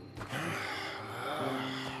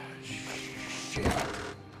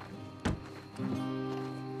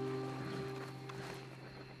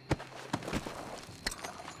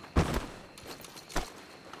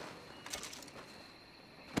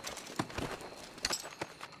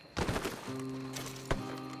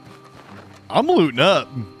 I'm looting up.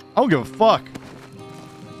 I don't give a fuck.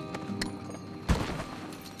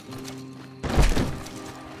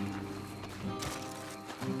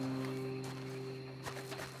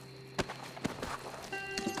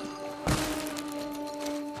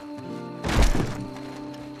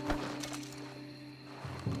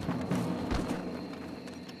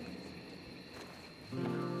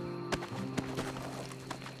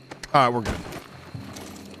 All right, we're good.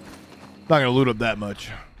 Not gonna loot up that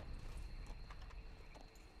much.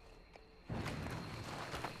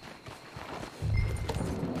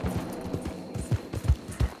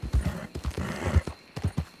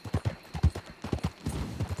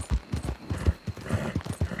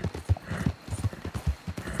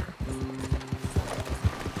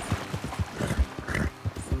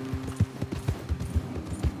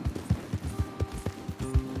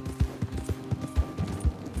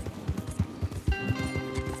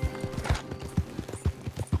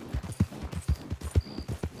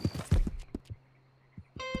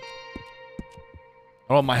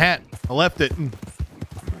 Oh, my hat. I left it.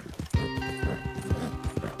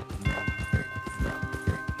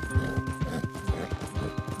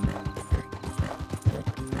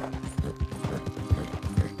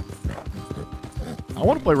 I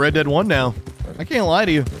want to play Red Dead 1 now. I can't lie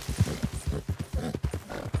to you.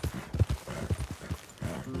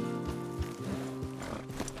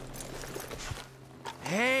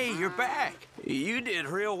 Hey, you're back. You did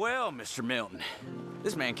real well, Mr. Milton.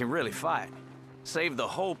 This man can really fight. Saved the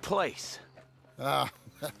whole place. That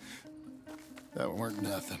weren't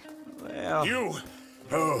nothing. Well...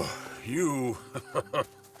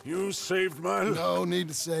 You saved my life. No need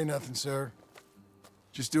to say nothing, sir.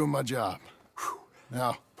 Just doing my job.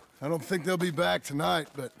 Now, I don't think they'll be back tonight,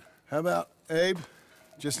 but how about Abe?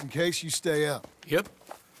 Just in case you stay up. Yep.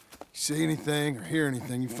 You see anything or hear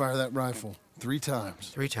anything, you fire that rifle 3 times.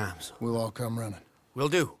 3 times. We'll all come running. Will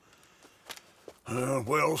do.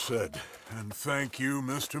 Well said. And thank you,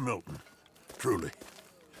 Mr. Milton. Truly.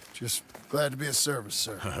 Just glad to be of service,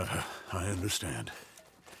 sir. I understand.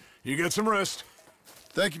 You get some rest.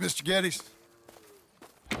 Thank you, Mr. Geddes.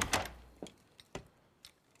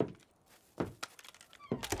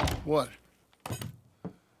 What?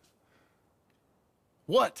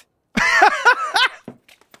 What?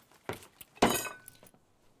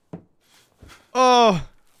 Oh.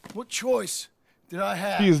 What choice did I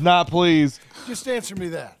have? He is not pleased. Just answer me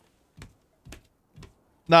that.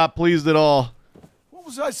 Not pleased at all. What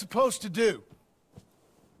was I supposed to do?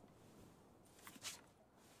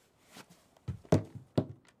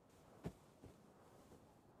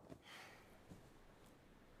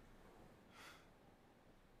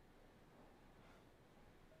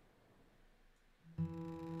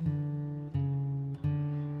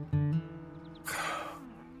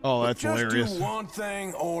 Oh, that's just hilarious. do one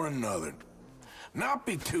thing or another. Not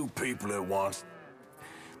be 2 people at once.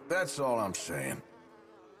 That's all I'm saying.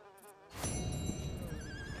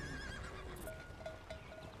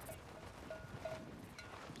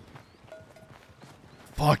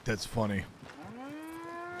 Fuck, that's funny.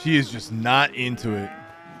 She is just not into it.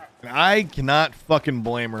 And I cannot fucking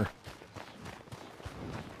blame her.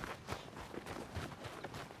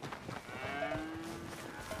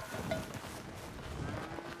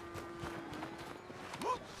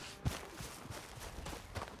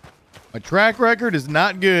 My track record is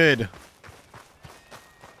not good.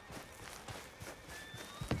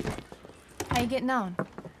 How you getting on?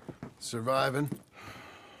 Surviving.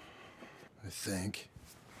 I think.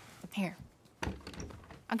 Here.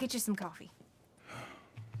 I'll get you some coffee.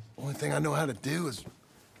 Only thing I know how to do is...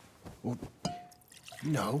 Well,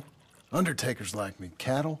 you know, undertakers like me.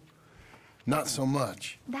 Cattle, not so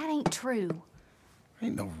much. That ain't true. I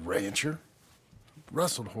ain't no rancher.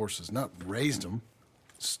 Rustled horses, not raised them.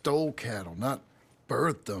 Stole cattle, not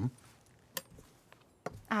birthed them.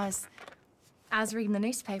 I was reading the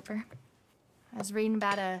newspaper. I was reading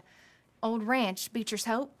about a old ranch, Beecher's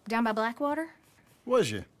Hope, down by Blackwater. Was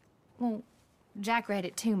you? Well, Jack read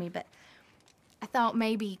it to me, but I thought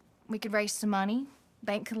maybe we could raise some money.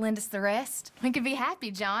 Bank could lend us the rest. We could be happy,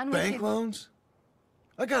 John. Bank loans?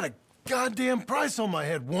 I got a goddamn price on my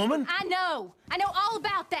head, woman. I know all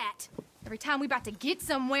about that. Every time we about to get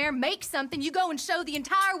somewhere, make something, you go and show the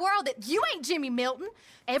entire world that you ain't Jimmy Milton.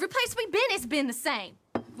 Every place we've been has been the same.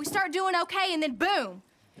 We start doing okay and then boom,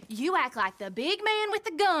 you act like the big man with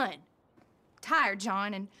the gun. Tired,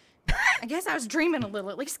 John, and I guess I was dreaming a little.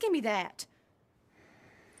 At least give me that.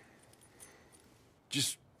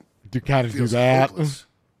 Just You kind of do feels that. hopeless.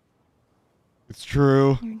 It's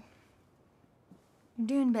true. You're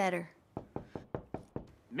doing better.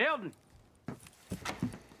 Milton!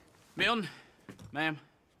 Milton, ma'am.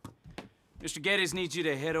 Mr. Geddes needs you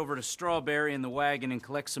to head over to Strawberry in the wagon and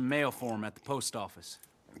collect some mail for him at the post office.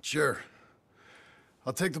 Sure.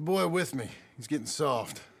 I'll take the boy with me. He's getting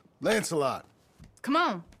soft. Lancelot. Come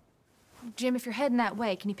on. Jim, if you're heading that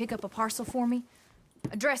way, can you pick up a parcel for me?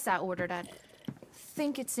 A dress I ordered. I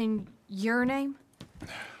think it's in your name?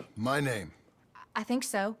 My name. I think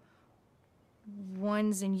so.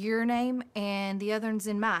 One's in your name and the other one's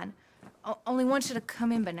in mine. Only one should have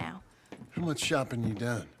come in by now. How much shopping you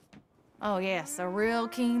done? Oh, yes, a real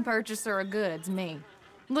keen purchaser of goods, me.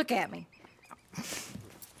 Look at me.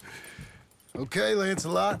 Okay,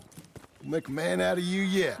 Lancelot. We'll make a man out of you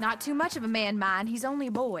yet. Not too much of a man, mind. He's only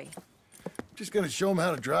a boy. Just gonna show him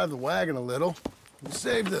how to drive the wagon a little. We'll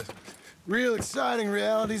save the real exciting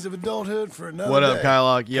realities of adulthood for another What up, day.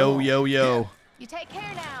 Kylock? Yo, yo, yo. You take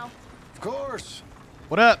care now. Of course.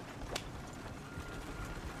 What up?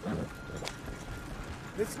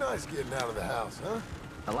 It's nice getting out of the house, huh?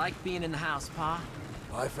 I like being in the house, Pa.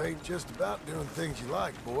 Life ain't just about doing things you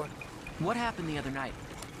like, boy. What happened the other night?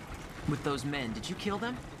 With those men, did you kill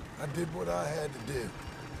them? I did what I had to do.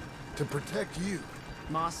 To protect you.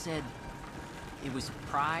 Ma said it was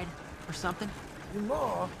pride or something? Your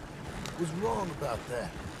ma was wrong about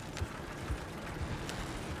that.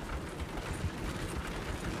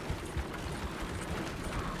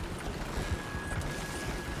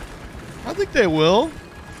 I think they will.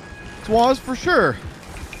 Swaz for sure.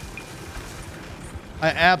 I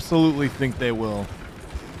absolutely think they will.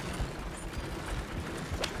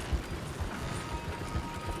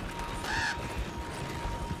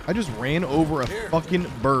 I just ran over a fucking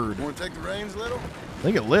bird. Want to take the reins, little? I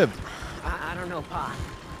think it lived. I don't know, Pa.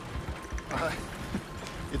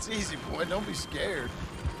 It's easy, boy. Don't be scared.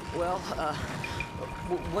 Well,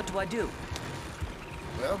 what do I do?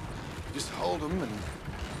 Well, just hold them and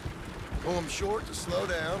pull them short to slow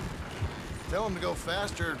down. Tell them to go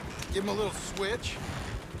faster. Give them a little switch.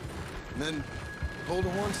 And then pull to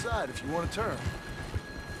one side if you want to turn.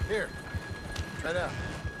 Here, try it out.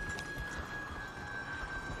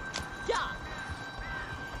 Yeah.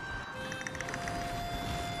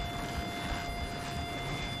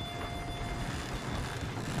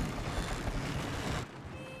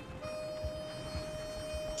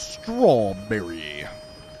 Strawberry.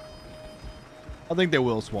 I think they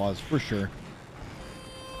will, Swaz, for sure.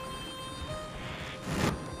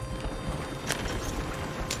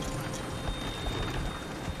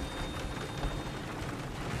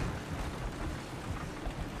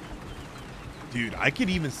 Dude, I could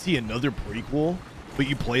even see another prequel, but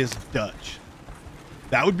you play as Dutch.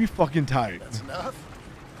 That would be fucking tight. That's enough.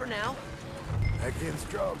 For now. Back in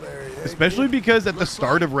Strawberry. Especially because at the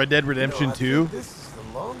start of Red Dead Redemption 2, This is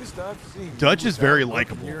the longest I've seen. Dutch you is very without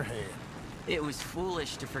likable. your hand. It was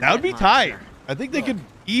foolish to forget. That would be Ma, tight. sure. I think they could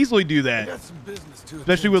easily do I that. got some business to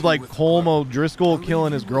Especially attend with to like the Colm club. O'Driscoll I'll leave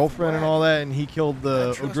killing you his with the girlfriend and wagon. all that, and he killed I the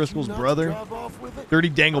trust you O'Driscoll's not to brother. drive off with it? Dirty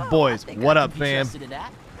Dangle Boys. think What I up, can be fam? trusted to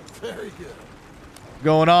that. Very good.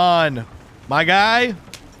 Going on, my guy?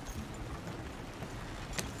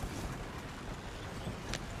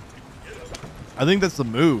 I think that's the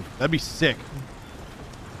move. That'd be sick.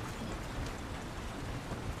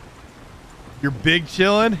 You're big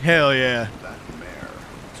chillin'? Hell yeah. That mare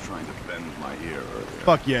was trying to bend my ear earlier.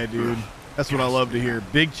 Fuck yeah, dude. That's what I love to hear.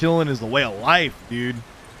 Big chillin' is the way of life, dude.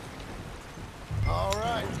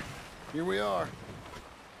 Here we are.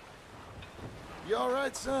 You all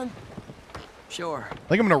right, son? Sure. I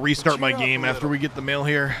think I'm gonna restart my game after we get the mail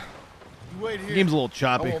here. You wait here. The game's a little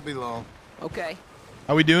choppy. I won't be long. Okay.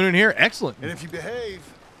 How we doing in here? Excellent. And if you behave,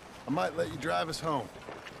 I might let you drive us home.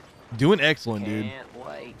 Doing excellent, dude. Can't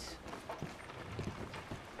wait.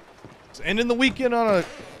 It's ending the weekend on a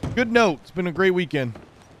good note. It's been a great weekend.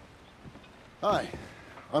 Hi,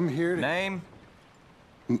 I'm here to... Name?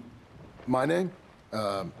 My name?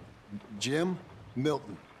 Jim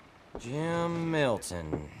Milton. Jim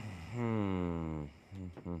Milton.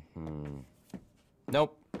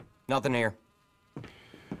 Nope. Nothing here.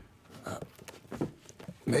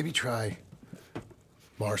 Maybe try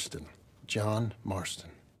Marston. John Marston.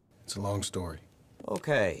 It's a long story.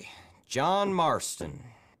 Okay. John Marston.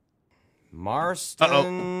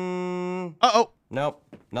 Marston... Uh-oh. Nope.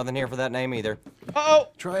 Nothing here for that name either. Uh-oh.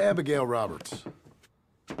 Try Abigail Roberts.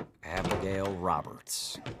 Abigail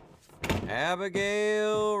Roberts.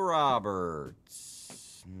 Abigail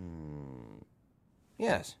Roberts.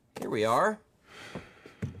 Yes, here we are.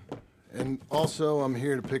 And also, I'm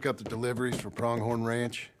here to pick up the deliveries for Pronghorn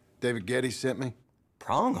Ranch. David Getty sent me.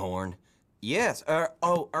 Pronghorn? Yes,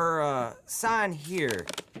 sign here.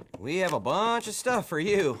 We have a bunch of stuff for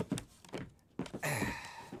you.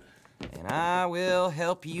 And I will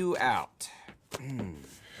help you out.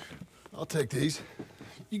 I'll take these.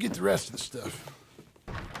 You get the rest of the stuff.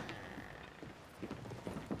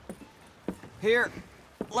 Here,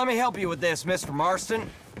 let me help you with this, Mr. Marston.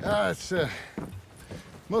 It's,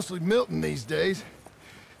 mostly Milton these days.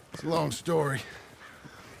 It's a long story.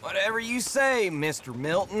 Whatever you say, Mr.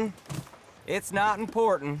 Milton. It's not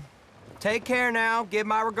important. Take care now. Give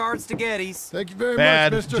my regards to Geddes. Thank you very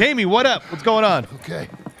Bad. much, mister. Jamie, what up? What's going on? Okay.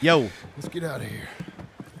 Yo. Let's get out of here.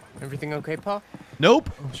 Everything okay, Pa?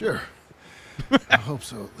 Nope. Sure. I hope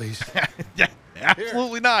so, at least. Yeah,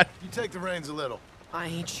 absolutely not. You take the reins a little. I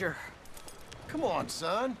ain't sure. Come on,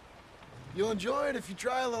 son. You'll enjoy it if you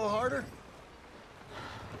try a little harder.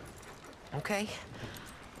 Okay.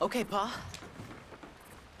 Okay, Pa.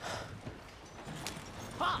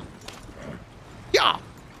 Pa! Yeah.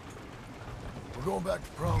 We're going back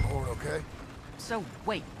to Pronghorn, okay? So,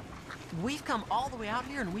 wait. We've come all the way out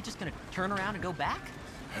here and we just gonna turn around and go back?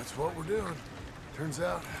 That's what we're doing. Turns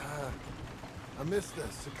out, I missed the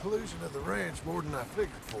seclusion of the ranch more than I figured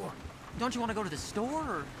for. Don't you want to go to the store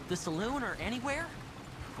or the saloon or anywhere?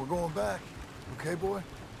 We're going back, okay, boy?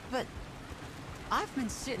 But I've been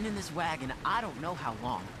sitting in this wagon I don't know how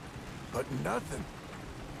long. But nothing.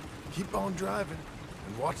 Keep on driving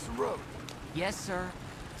and watch the road. Yes, sir.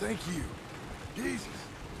 Thank you. Jesus.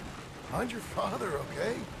 Mind your father,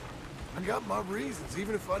 okay? I got my reasons,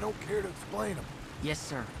 even if I don't care to explain them. Yes,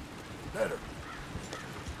 sir. Better.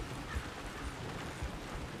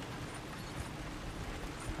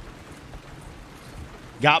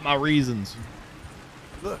 Got my reasons.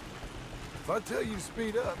 Look, if I tell you to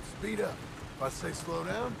speed up, speed up. If I say slow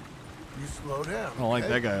down, you slow down. I don't like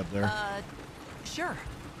okay? that guy up there. Sure.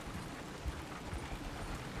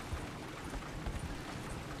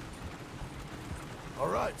 All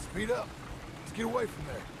right, speed up. Let's get away from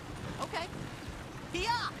there. Okay.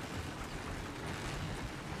 Yeah.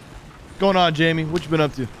 What's going on, Jamie? What you been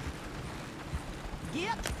up to?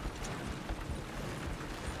 Yep.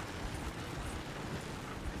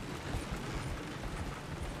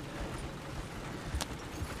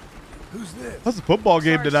 Who's this? That's a football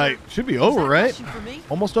game Sorry, tonight. sir. Should be Was over, that a right? question for me?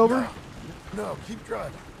 Almost over? No, keep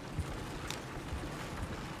driving.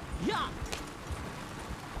 Yeah.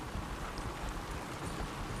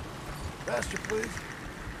 Faster, please.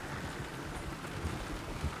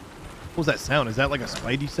 What was that sound? Is that like a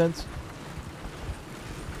Spidey sense?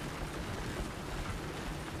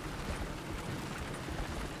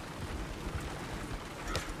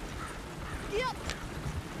 Yep.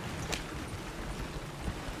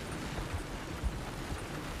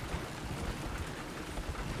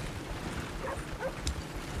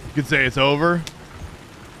 You could say it's over.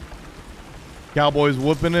 Cowboys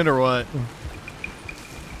whooping it or what?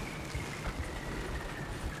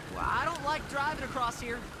 Well, I don't like driving across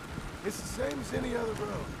here. It's the same as any other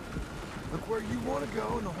road. Look where you want to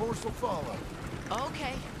go and the horse will follow.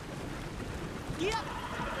 Okay. Yep.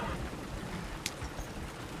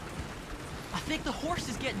 I think the horse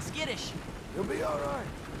is getting skittish. You'll be all right.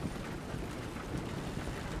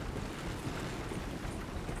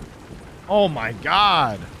 Oh my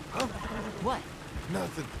God. Huh? What?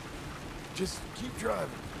 Nothing. Just keep driving.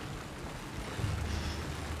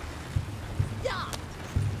 Yeah.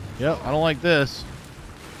 Yep, I don't like this.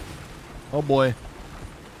 Oh boy.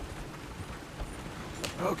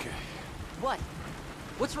 Okay. What?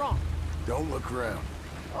 What's wrong? Don't look around.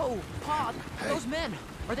 Oh, Pa, those men,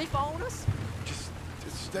 are they following us? Just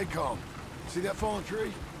stay calm. See that fallen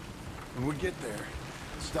tree? When we get there,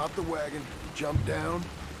 stop the wagon, jump down,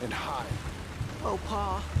 and hide. Oh,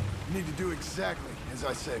 Pa. You need to do exactly as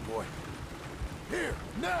I say, boy. Here,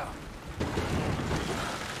 now!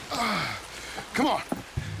 Come on!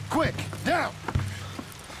 Quick, down!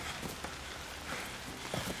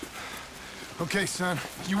 Okay, son,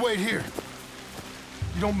 you wait here.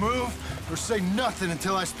 You don't move or say nothing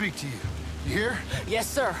until I speak to you. You hear? Yes,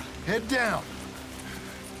 sir. Head down.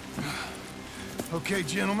 Okay,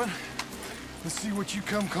 gentlemen. Let's see what you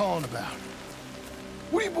come calling about.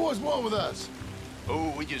 What do you boys want with us?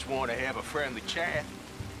 Oh, we just want to have a friendly chat.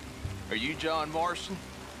 Are you John Marston?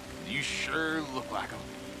 You sure look like him.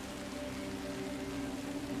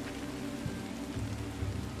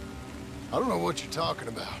 I don't know what you're talking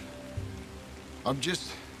about. I'm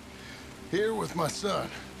just here with my son.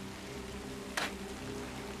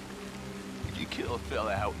 Did you kill a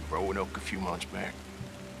fella out in Roanoke a few months back?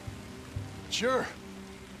 Sure.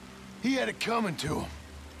 He had it coming to him.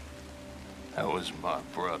 That was my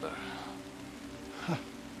brother.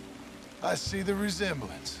 I see the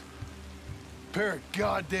resemblance. Pair of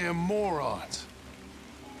goddamn morons.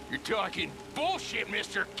 You're talking bullshit,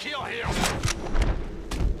 mister. Kill him!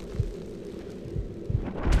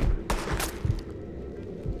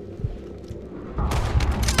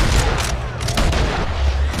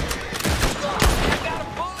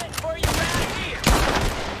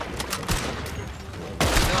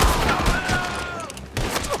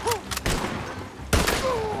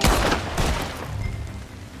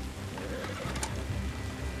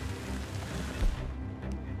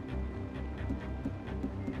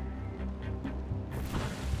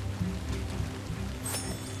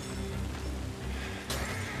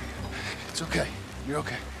 It's okay. You're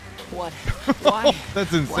okay. What? Why?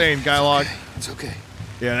 That's insane, Guylock. It's okay.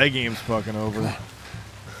 Yeah, that game's fucking over.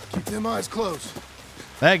 Keep them eyes closed.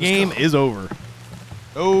 That game is over.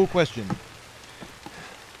 No question.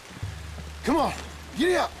 Come on,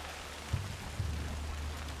 get up.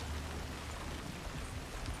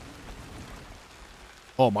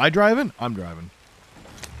 Oh, am I driving? I'm driving.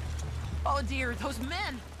 Oh, dear, those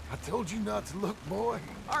men. I told you not to look, boy.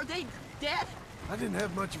 Are they dead? I didn't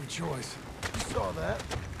have much of a choice. You saw that.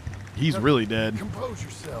 He's really dead. Compose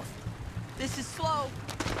yourself. This is slow.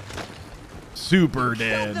 Super Killed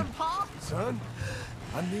dead. them, Pa. Son,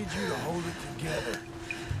 I need you to hold it together.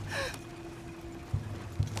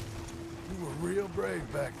 You were real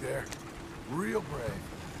brave back there. Real brave.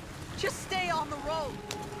 Just stay on the road.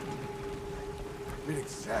 Did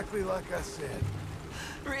exactly like I said.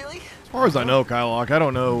 Really? As far as I know, Kylock, I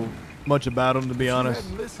don't know much about him, to be honest.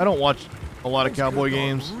 I don't watch a lot of cowboy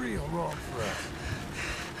games. Real wrong for us.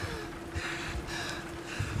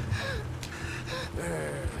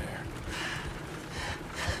 There.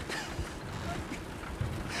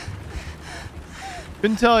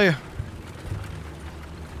 Couldn't tell you.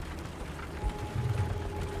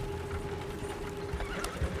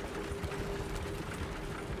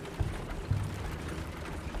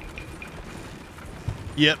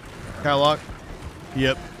 Yep. Kylock.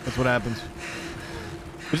 Yep. That's what happens.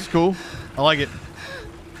 Which is cool. I like it.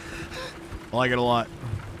 I like it a lot.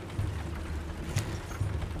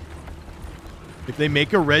 If they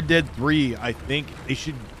make a Red Dead 3, I think they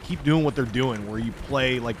should keep doing what they're doing, where you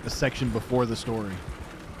play like the section before the story.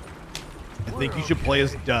 I think you should play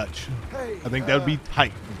as Dutch. I think that would be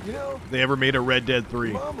tight. You know, If they ever made a Red Dead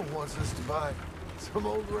 3. Mama wants us to buy some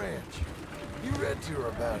old ranch. You read to her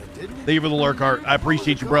about it, didn't you? Thank you for the lurk art. I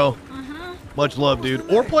appreciate you, bro. Much love,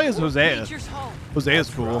 dude. Or play as Hosea. Hosea's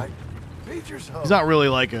cool. He's not really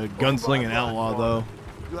like a gunslinging outlaw, though.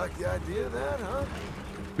 You like the idea of that, huh?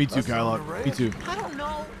 Me too, Us on the Kylock. Me ranch? too. I don't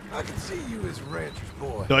know. I can see you as a rancher's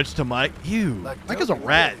boy. Dutch to Mike. Ew. Mike is a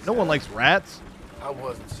rat. No one likes rats. I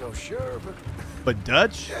wasn't so sure, but But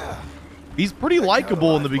Dutch? yeah, He's pretty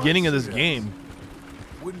likable in the beginning of this game.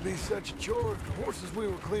 wouldn't be such a chore if the horses we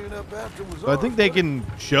were cleaning up after was But I think ours, they but can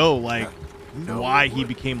show, like, No, why it he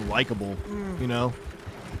became likable, you know?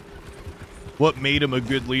 What made him a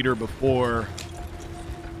good leader before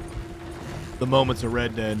the moments of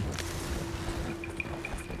Red Dead.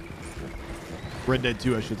 Red Dead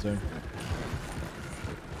 2, I should say.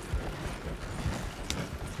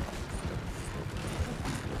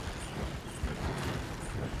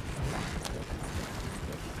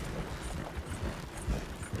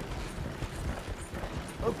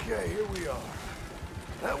 Okay, here we are.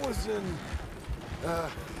 That was an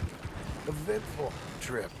eventful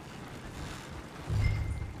trip.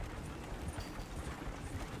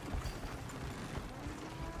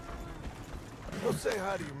 Go say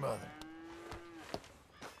hi to your mother.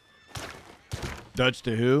 Dutch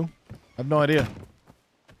to who? I have no idea.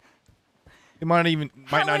 He might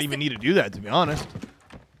not even need to do that, to be honest.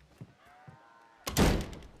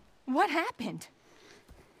 What happened?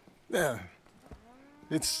 Yeah.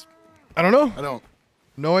 It's... I don't know. I don't...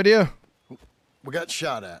 No idea. We got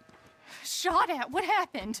shot at. Shot at? What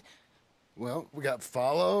happened? Well, we got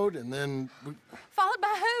followed, and then we... Followed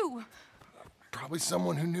by who? Probably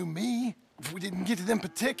someone who knew me. If we didn't get to them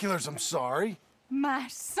particulars, I'm sorry. My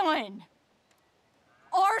son.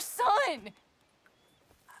 Our son.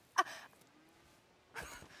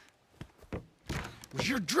 It was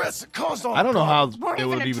your dress that caused all I don't know how Weren't it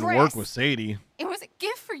would even a even dress. work with Sadie. It was a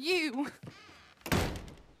gift for you.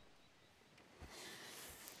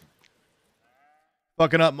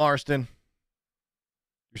 Fucking up, Marston.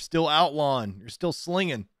 You're still outlawing. You're still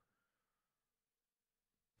slinging.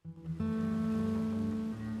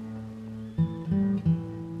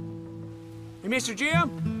 Hey, Mr.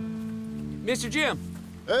 Jim? Mr. Jim?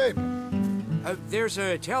 Hey. There's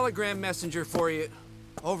a telegram messenger for you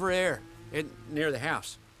over there near the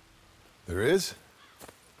house. There is?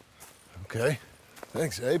 Okay.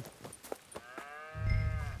 Thanks, Abe.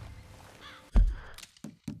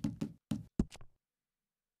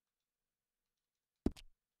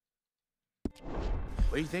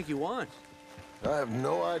 What do you think he wants? I have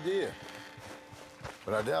no idea.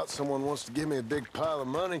 But I doubt someone wants to give me a big pile of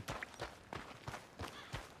money.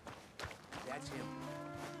 That's him.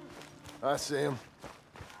 I see him.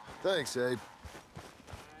 Thanks, Abe.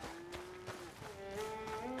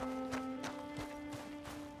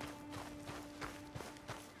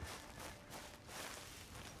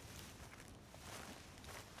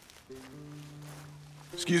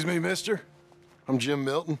 Excuse me, mister. I'm Jim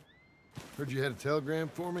Milton. Heard you had a telegram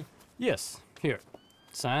for me? Yes. Here.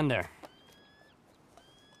 Sign there.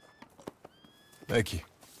 Thank you.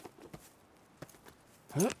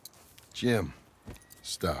 Jim,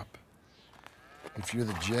 stop. If you're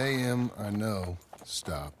the JM I know,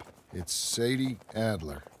 stop. It's Sadie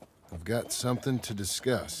Adler. I've got something to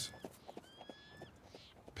discuss.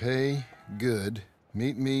 Pay good.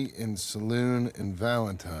 Meet me in saloon in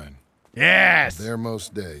Valentine. Yes! There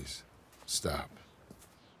most days. Stop.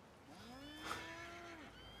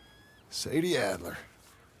 Sadie Adler.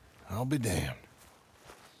 I'll be damned.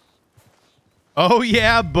 Oh,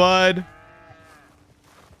 yeah, bud.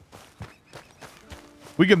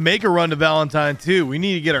 We could make a run to Valentine, too. We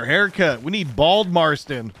need to get our hair cut. We need bald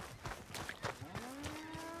Marston.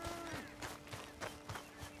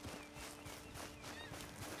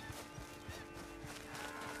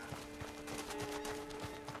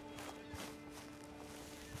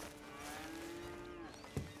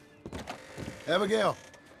 Abigail.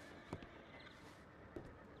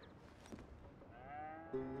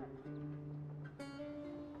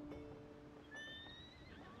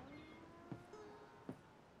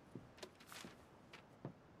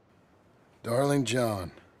 Darling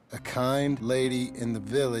John, a kind lady in the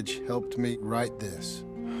village helped me write this.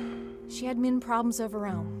 She had men problems of her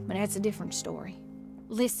own, but that's a different story.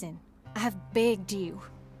 Listen, I have begged you,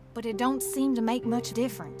 but it don't seem to make much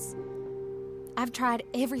difference. I've tried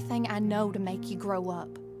everything I know to make you grow up.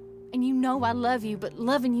 And you know I love you, but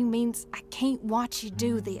loving you means I can't watch you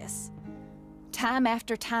do this. Time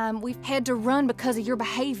after time, we've had to run because of your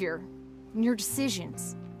behavior and your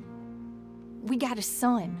decisions. We got a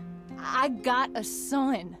son. I got a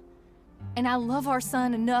son. And I love our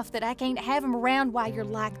son enough that I can't have him around while you're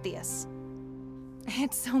like this. I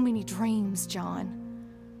had so many dreams, John.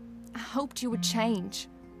 I hoped you would change.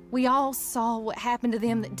 We all saw what happened to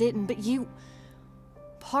them that didn't, but you...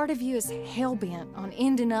 Part of you is hell-bent on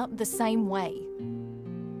ending up the same way.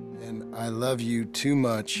 And I love you too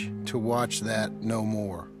much to watch that no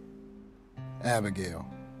more. Abigail.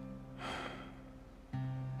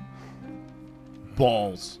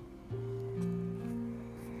 Balls.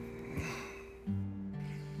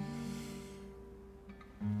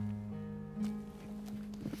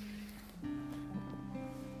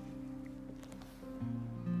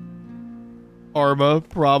 Arma,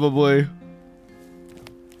 probably.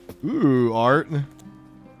 Ooh, art.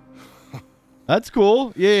 That's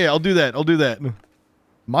cool. Yeah, I'll do that. I'll do that.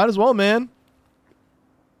 Might as well, man.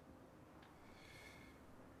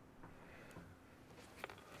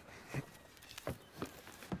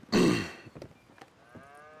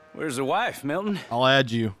 Where's the wife, Milton? I'll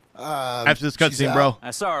add you. After this cutscene, bro.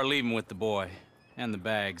 I saw her leaving with the boy. And the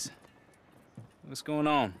bags. What's going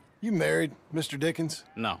on? You married, Mr. Dickens?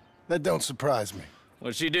 No. That don't surprise me.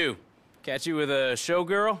 What'd she do? Catch you with a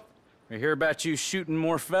showgirl? Or hear about you shooting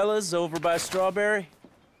more fellas over by Strawberry?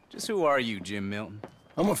 Just who are you, Jim Milton?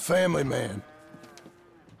 I'm a family man.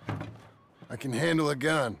 I can handle a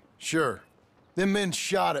gun, sure. Them men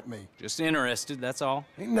shot at me. Just interested, that's all.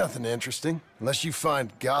 Ain't nothing interesting, unless you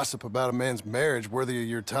find gossip about a man's marriage worthy of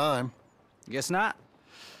your time. Guess not.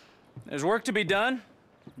 There's work to be done,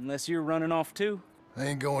 unless you're running off too. I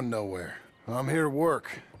ain't going nowhere. I'm here to work.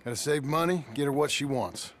 Gotta save money, get her what she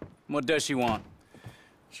wants. What does she want?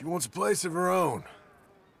 She wants a place of her own.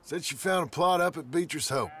 Said she found a plot up at Beecher's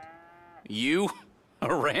Hope. You?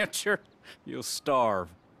 A rancher? You'll starve.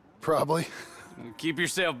 Probably. Keep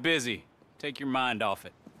yourself busy. Take your mind off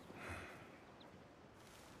it.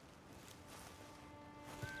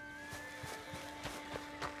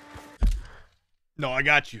 No, I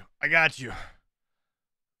got you. I got you.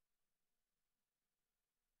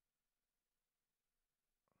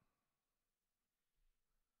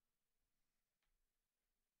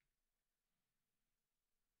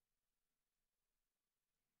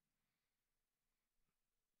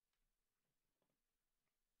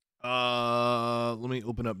 Let me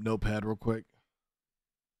open up Notepad real quick.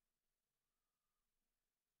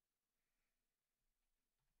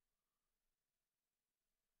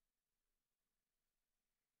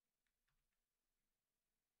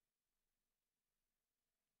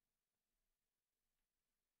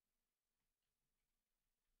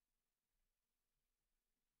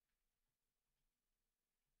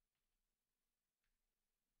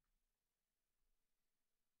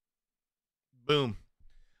 Boom.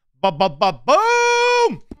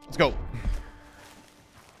 Boom! Let's go.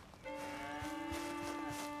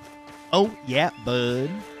 Oh, yeah,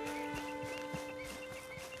 bud.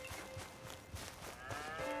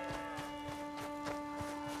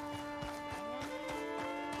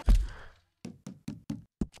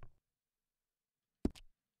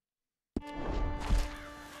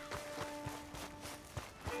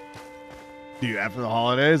 Dude, after the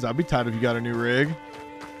holidays, I'd be tired if you got a new rig.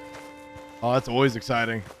 Oh, that's always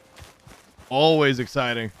exciting. Always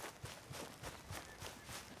exciting.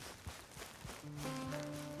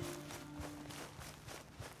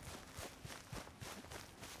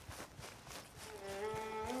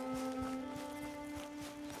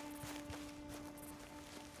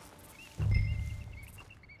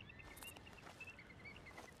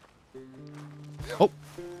 Oh.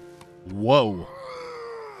 Whoa.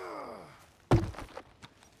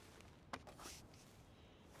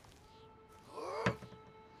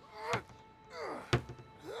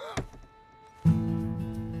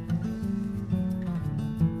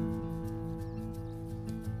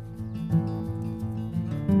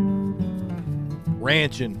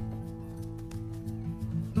 Ranching.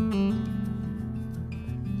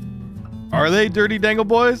 Are they Dirty Dangle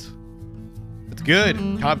Boys? It's good.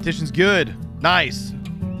 Competition's good. Nice.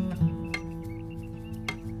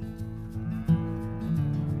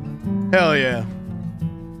 Hell yeah.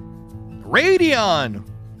 Radion.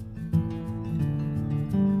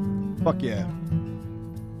 Fuck yeah.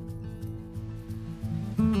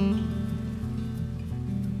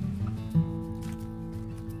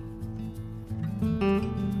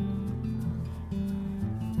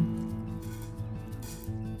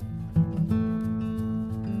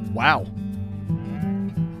 Wow.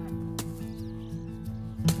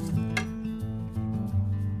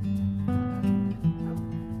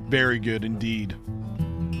 Very good indeed.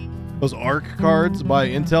 Those ARC cards by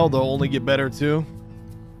Intel, they'll only get better too.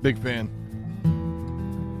 Big fan.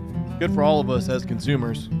 Good for all of us as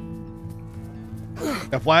consumers.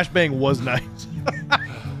 That flashbang was nice.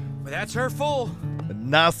 But that's her full.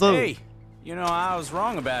 Nice. Hey, you know, I was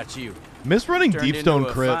wrong about you. Miss running Turned Deepstone into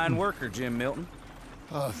a Crypt. fine worker, Jim Milton.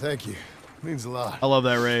 Oh, thank you. Means a lot. I love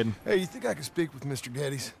that raid. Hey, you think I could speak with Mr.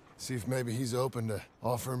 Geddes? See if maybe he's open to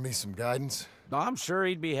offering me some guidance? I'm sure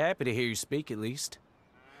he'd be happy to hear you speak at least.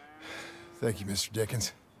 Thank you, Mr.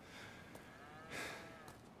 Dickens.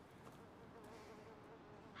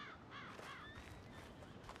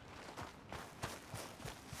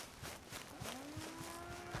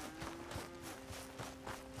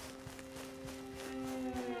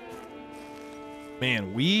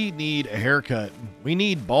 Man, we need a haircut. We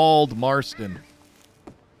need bald Marston.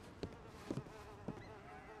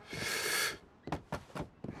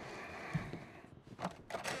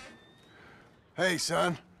 Hey,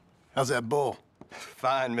 son. How's that bull?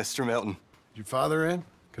 Fine, Mr. Milton. Your father in?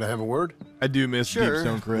 Could I have a word? I do miss Sure.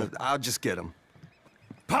 Deepstone Crypt. I'll just get him.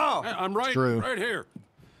 Pa! Hey, I'm right, True. right here.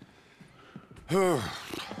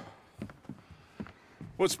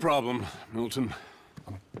 What's the problem, Milton?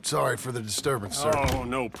 Sorry for the disturbance, sir. Oh,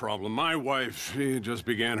 no problem. My wife, she just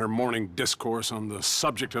began her morning discourse on the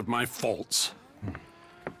subject of my faults.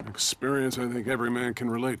 Experience I think every man can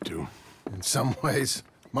relate to. In some ways,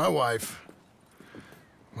 my wife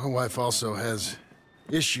also has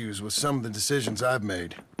issues with some of the decisions I've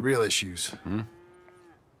made. Real issues. Do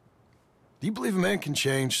you believe a man can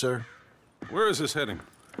change, sir? Where is this heading?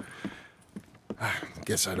 I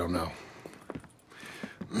guess I don't know.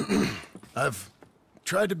 I've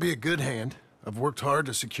tried to be a good hand. I've worked hard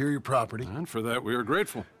to secure your property. And for that, we are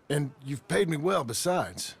grateful. And you've paid me well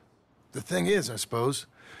besides. The thing is, I suppose,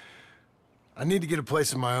 I need to get a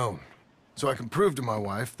place of my own, so I can prove to my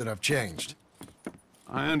wife that I've changed.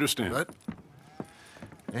 I understand. But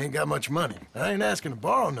I ain't got much money. I ain't asking to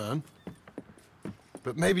borrow none.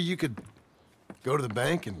 But maybe you could go to the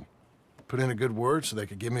bank and put in a good word so they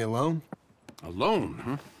could give me a loan? A loan,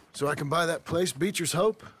 huh? So I can buy that place, Beecher's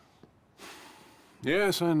Hope?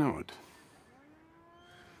 Yes, I know it.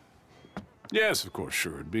 Yes, of course,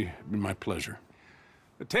 sure. It'd be my pleasure.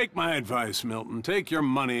 But take my advice, Milton. Take your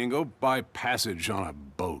money and go buy passage on a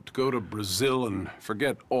boat. Go to Brazil and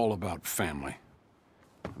forget all about family.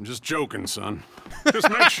 I'm just joking, son. Just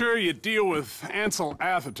make sure you deal with Ansel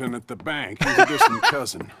Atherton at the bank. He's a distant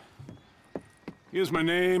cousin. Here's my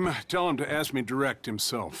name. Tell him to ask me direct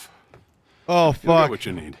himself. Oh, You'll get fuck. what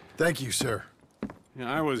you need. Thank you, sir.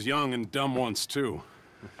 Yeah, I was young and dumb once, too.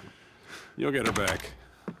 You'll get her back.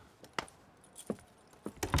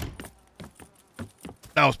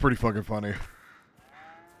 That was pretty fucking funny.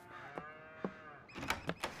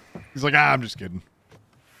 He's like, I'm just kidding.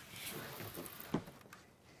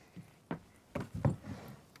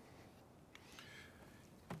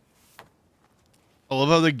 I love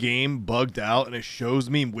how the game bugged out and it shows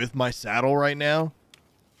me with my saddle right now.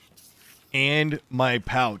 And my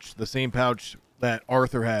pouch. The same pouch that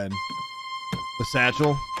Arthur had. The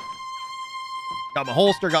satchel. Got my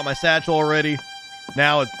holster, got my satchel already.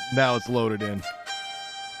 Now it's loaded in.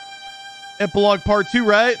 Epilogue part 2,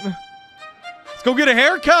 right? Let's go get a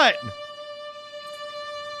haircut.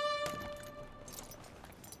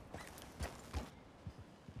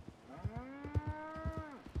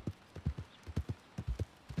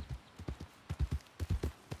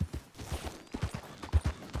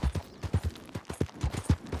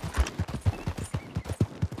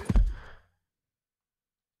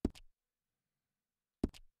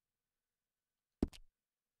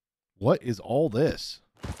 What is all this?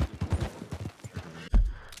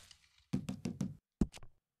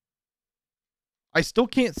 I still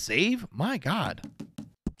can't save? My God.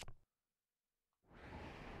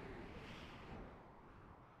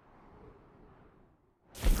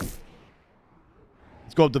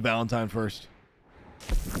 Let's go up to Valentine first.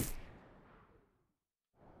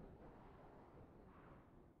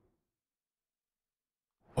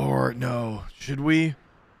 Or no, should we?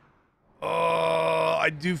 I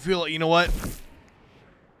do feel it. You know what?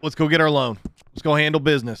 Let's go get our loan. Let's go handle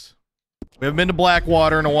business. We haven't been to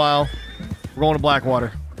Blackwater in a while. We're going to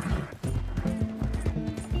Blackwater.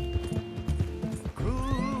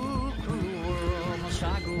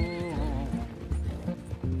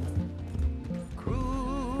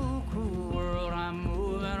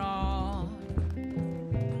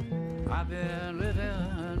 I've been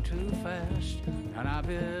living too fast, and I've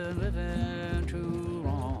been living too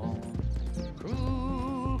long.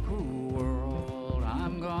 Cruel, cruel world,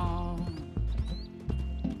 I'm gone.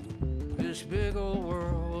 This big old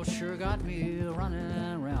world sure got me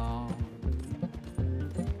running around.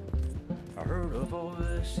 I heard a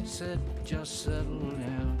voice that said, just settle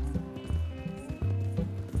down.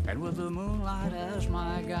 And with the moonlight as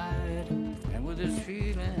my guide, and with this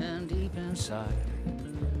feeling deep inside,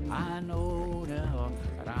 I know now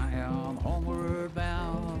that I am homeward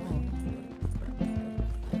bound.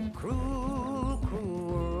 Cruel,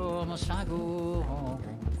 cruel world, must I go home?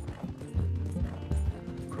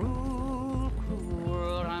 Cruel, cruel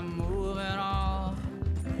world, I'm moving on.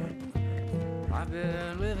 I've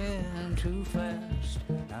been living too fast,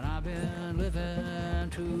 and I've been living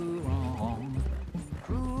too wrong.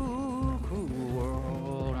 Cruel, cruel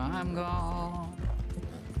world, I'm gone.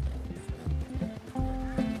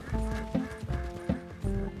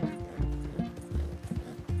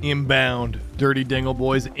 Inbound. Dirty Dingle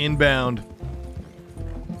Boys inbound.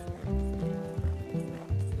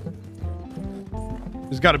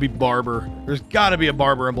 There's got to be Barber. There's got to be a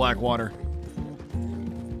Barber in Blackwater.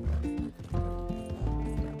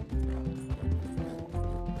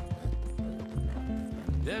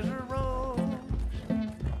 Desert road,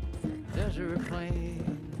 desert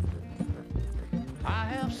plain. I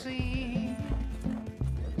have seen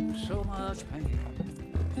so much pain.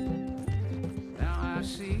 Now I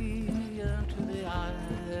see into the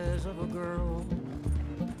eyes of a girl.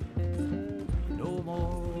 No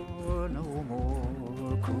more, no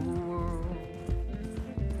more cruel world.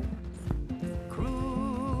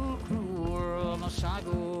 Cruel, cruel world, must I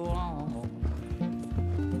go on?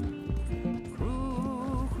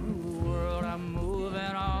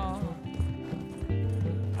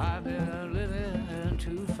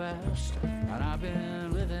 fast, and I've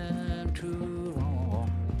been living too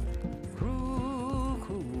long. Cruel,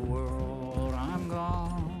 cruel world, I'm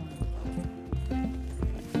gone.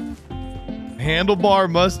 Handlebar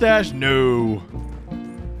mustache? No.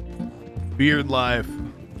 Beard life.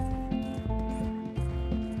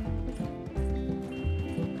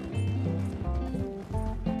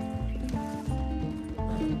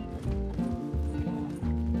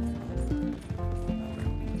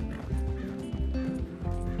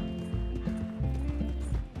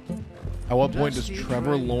 At what point does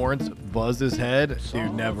Trevor Lawrence buzz his head?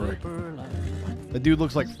 Dude, never. That dude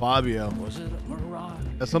looks like Fabio.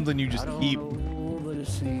 That's something you just keep. I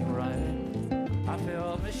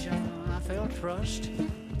felt mission, I felt trust.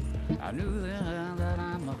 I knew then that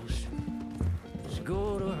I must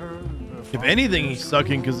go to her. If anything, he's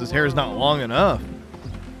sucking because his hair is not long enough.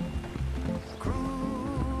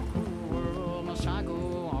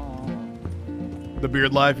 The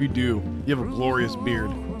beard life, you do. You have a glorious beard.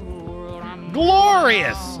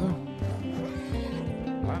 Glorious!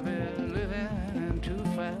 I've been living too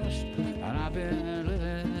fast, and I've been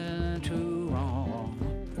living too wrong.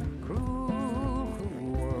 Cruel,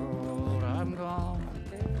 cruel world, I'm gone.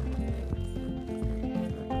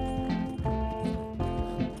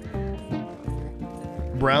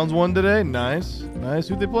 Browns won today. Nice. Nice.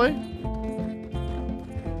 Who'd they play?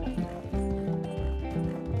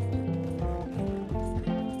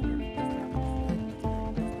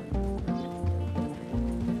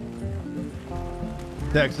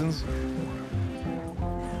 Texans.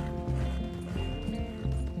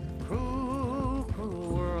 Cruel,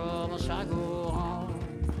 cruel world, must I go on?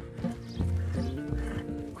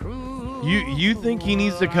 Cruel, You think he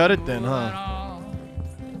needs to cut it then, huh?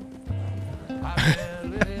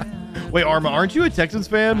 Wait, Arma, aren't you a Texans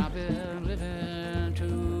fan?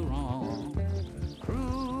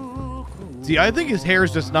 See, I think his hair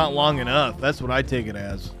is just not long enough. That's what I take it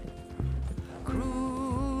as.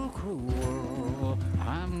 cruel, cruel world,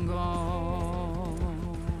 I'm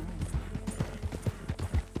gone.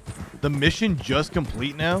 The mission just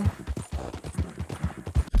complete now?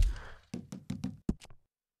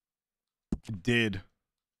 It did.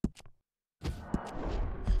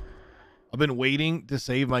 I've been waiting to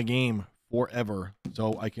save my game forever,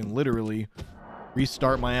 so I can literally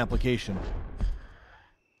restart my application.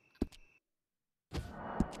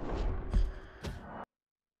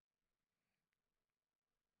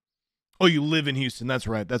 Oh, you live in Houston. That's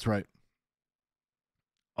right. That's right.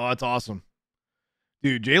 Oh, that's awesome.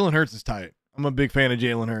 Dude, Jalen Hurts is tight. I'm a big fan of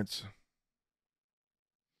Jalen Hurts.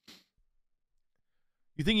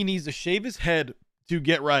 You think he needs to shave his head to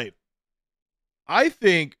get right? I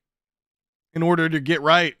think in order to get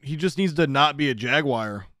right, he just needs to not be a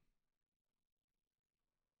Jaguar.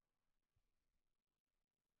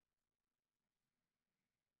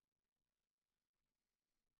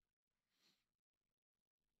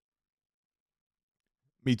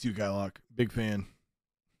 Me too, Kylock. Big fan.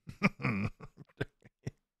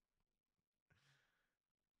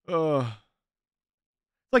 It's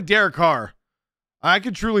like Derek Carr. I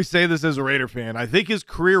could truly say this as a Raider fan. I think his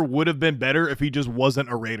career would have been better if he just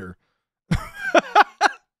wasn't a Raider. I'm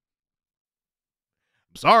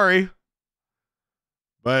sorry.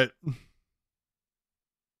 But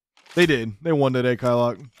they did. They won today,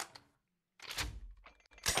 Kylock.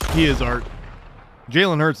 He is art.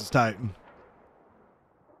 Jalen Hurts is tight.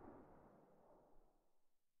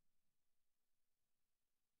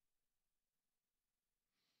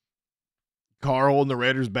 Carr holding the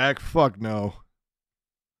Raiders back? Fuck no.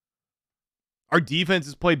 Our defense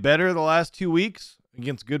has played better the last 2 weeks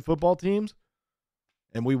against good football teams,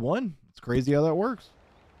 and we won. It's crazy how that works.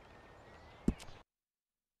 Did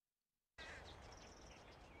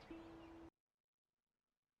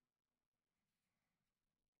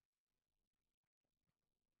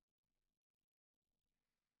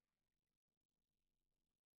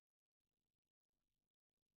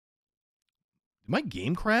my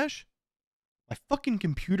game crash? My fucking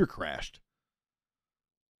computer crashed.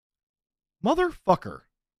 Motherfucker.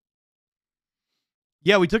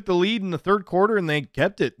 Yeah, we took the lead in the third quarter and they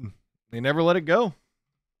kept it. They never let it go.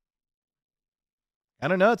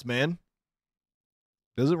 Kind of nuts, man.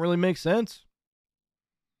 Doesn't really make sense.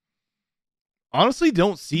 Honestly,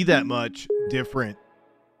 don't see that much different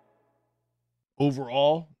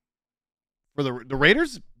overall. For the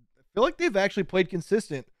Raiders, I feel like they've actually played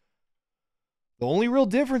consistent. The only real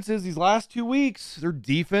difference is these last 2 weeks, their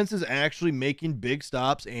defense is actually making big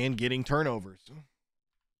stops and getting turnovers.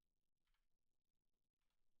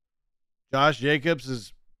 Josh Jacobs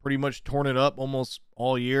has pretty much torn it up almost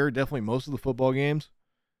all year. Definitely most of the football games.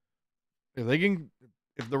 If they can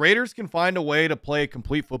If the Raiders can find a way to play a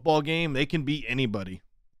complete football game, they can beat anybody.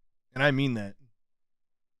 And I mean that.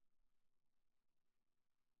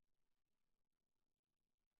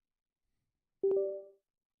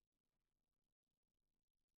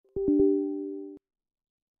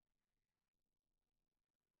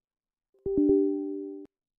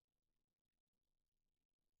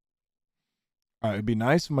 All right, it'd be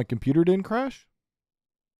nice if my computer didn't crash.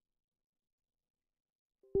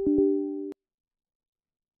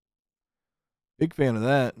 Big fan of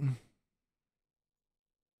that.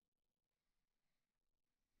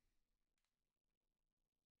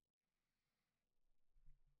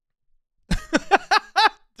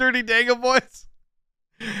 Dirty Dango Boys.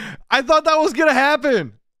 I thought that was going to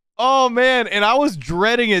happen. Oh, man. And I was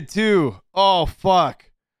dreading it, too. Oh, fuck.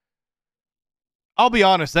 I'll be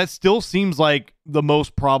honest. That still seems like the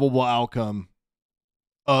most probable outcome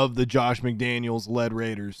of the Josh McDaniels-led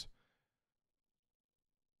Raiders.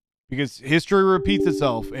 Because history repeats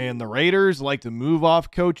itself, and the Raiders like to move off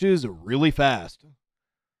coaches really fast.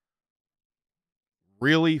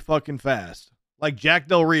 Really fucking fast. Like Jack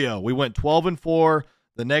Del Rio. We went 12-4.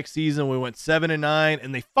 The next season, we went 7-9,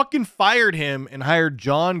 and they fucking fired him and hired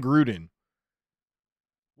John Gruden.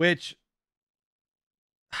 Which,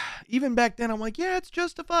 even back then, I'm like, yeah, it's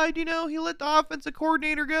justified. You know, he let the offensive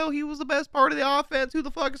coordinator go. He was the best part of the offense. Who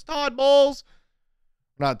the fuck is Todd Bowles?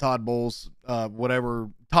 Not Todd Bowles. Whatever.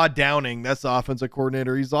 Todd Downing. That's the offensive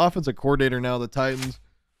coordinator. He's the offensive coordinator now of the Titans.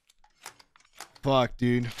 Fuck,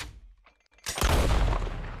 dude.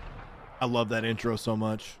 I love that intro so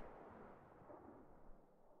much.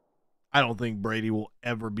 I don't think Brady will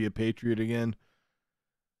ever be a Patriot again.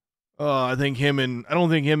 I don't think him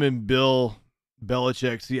and Bill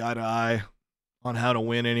Belichick see eye to eye on how to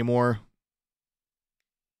win anymore.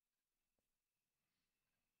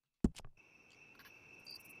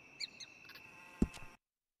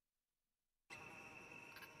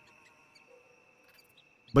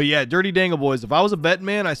 But yeah, Dirty Dangle Boys, if I was a bet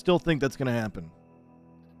man, I still think that's going to happen.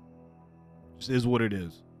 Just is what it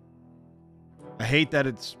is. I hate that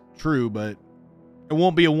it's true, but it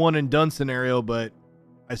won't be a one and done scenario, but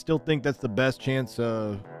I still think that's the best chance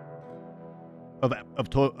of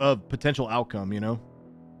potential outcome, you know?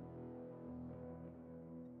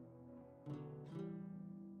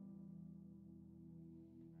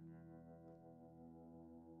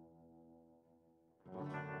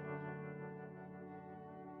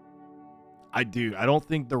 I don't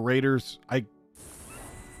think the Raiders, I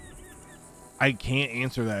can't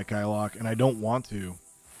answer that, Kylock, and I don't want to.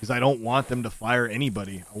 Because I don't want them to fire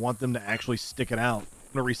anybody. I want them to actually stick it out.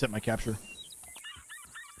 I'm going to reset my capture.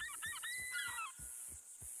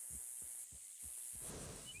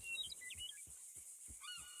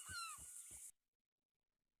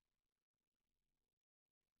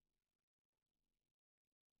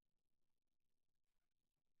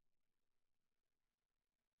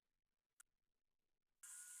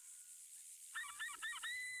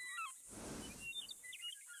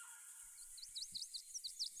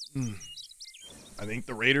 I think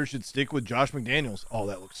the Raiders should stick with Josh McDaniels. Oh,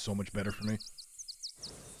 that looks so much better for me.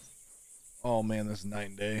 Oh, man, this is night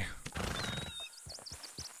and day.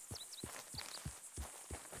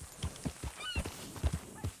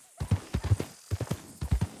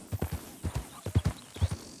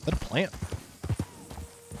 Is that a plant?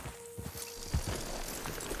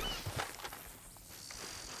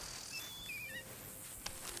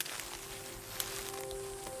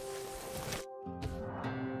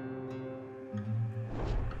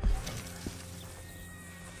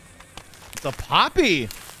 The poppy.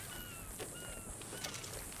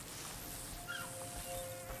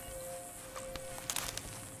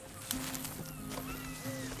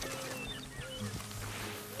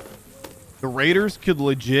 The Raiders could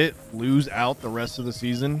legit lose out the rest of the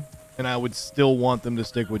season, and I would still want them to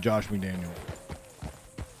stick with Josh McDaniels.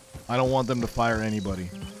 I don't want them to fire anybody.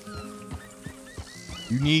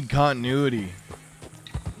 You need continuity.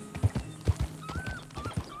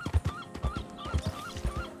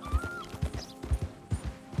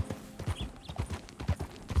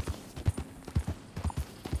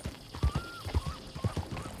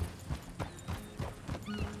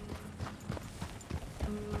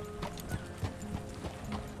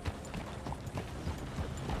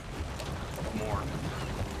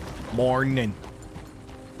 Morning.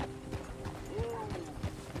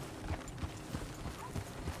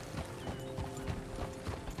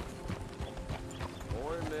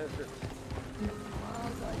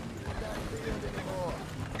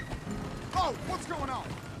 Oh, what's going on?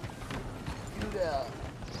 You there.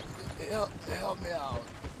 Help me out.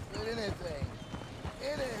 With anything.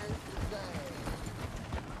 Anything.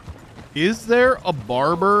 Is there a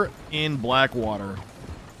barber in Blackwater?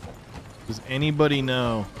 Does anybody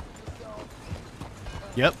know?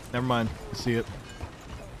 Yep, never mind. I see it.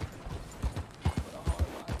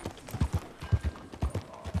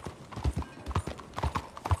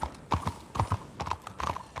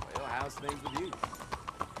 Well, how's things with you?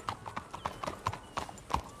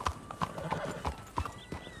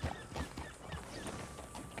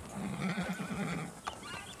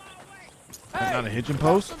 Not a hitching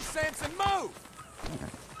post? Some sense and move.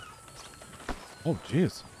 Oh,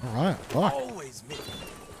 jeez. All right. Fuck. Always me.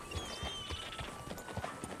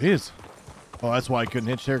 Jeez. Oh, that's why I couldn't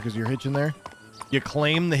hitch there, because you're hitching there? You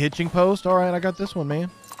claim the hitching post? All right, I got this one, man.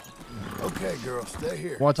 Okay, girl, stay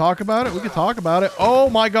here. Want to talk about it? We can talk about it. Oh,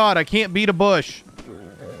 my God. I can't beat a bush.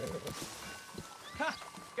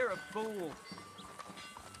 You're a fool.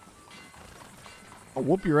 I'll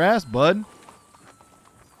whoop your ass, bud.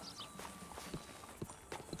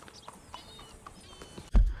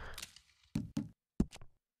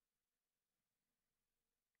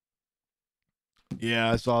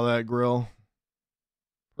 Yeah, I saw that grill.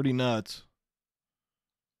 Pretty nuts.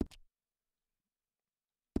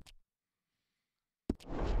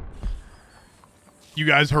 You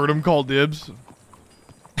guys heard him call dibs?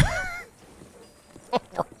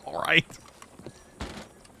 All right.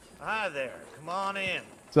 Hi there. Come on in.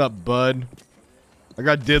 What's up, bud? I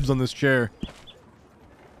got dibs on this chair.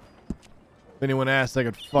 If anyone asks, they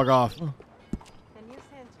could fuck off.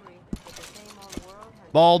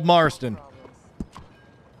 Bald Marston.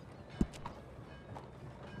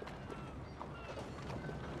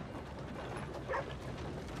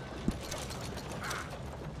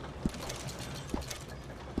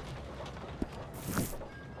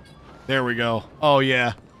 There we go. Oh,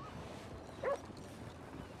 yeah.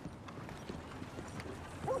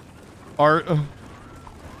 Art. Get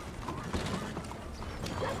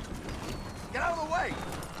out of the way.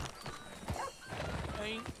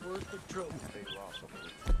 Ain't worth the trouble.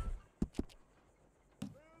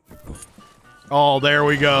 Oh, there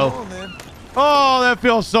we go. Oh, that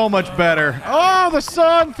feels so much better. Oh, the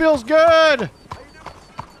sun feels good.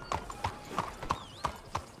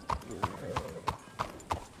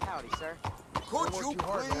 Howdy, sir. Could you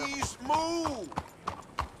please move?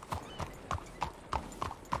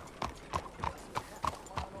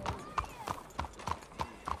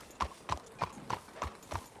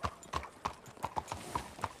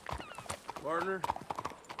 Partner.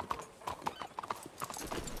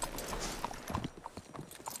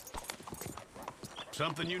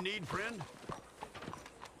 Something you need, friend?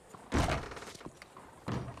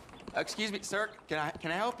 Excuse me, sir. Can I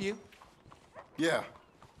help you? Yeah.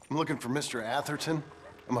 I'm looking for Mr. Atherton.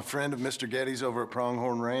 I'm a friend of Mr. Getty's over at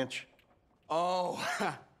Pronghorn Ranch. Oh,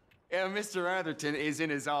 yeah, Mr. Atherton is in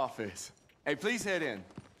his office. Hey, please head in.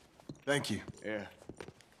 Thank you. Yeah.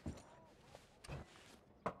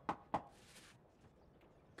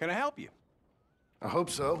 Can I help you? I hope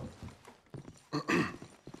so.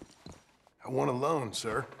 I want a loan,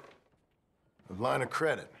 sir. A line of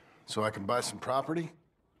credit, so I can buy some property.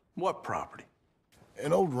 What property?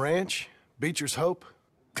 An old ranch, Beecher's Hope.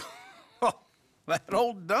 That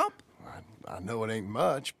old dump? I know it ain't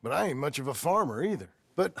much, but I ain't much of a farmer either.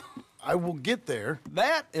 But I will get there.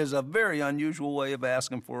 That is a very unusual way of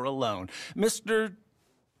asking for a loan. Mr.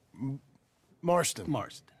 Marston.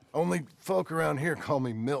 Marston. Only folk around here call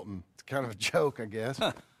me Milton. It's kind of a joke, I guess.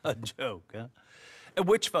 A joke, huh?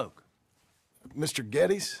 Which folk? Mr.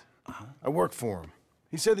 Getty's. I work for him.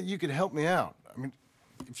 He said that you could help me out. I mean,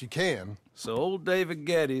 if you can. So old David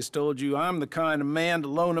Getty's told you I'm the kind of man to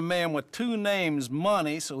loan a man with two names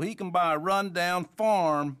money so he can buy a rundown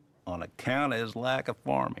farm on account of his lack of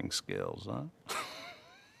farming skills, huh?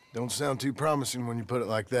 Don't sound too promising when you put it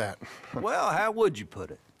like that. Well, how would you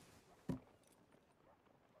put it?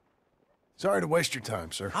 Sorry to waste your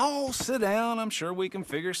time, sir. Oh, sit down. I'm sure we can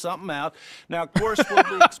figure something out. Now, of course, we'll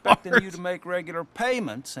be expecting you to make regular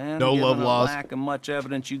payments, and no given love a lost. lack of much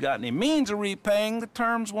evidence you got any means of repaying, the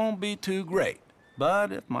terms won't be too great.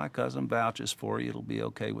 But if my cousin vouches for you, it'll be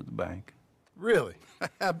okay with the bank. Really?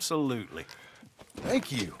 Absolutely.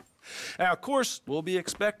 Thank you. Now, of course, we'll be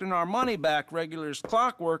expecting our money back regular as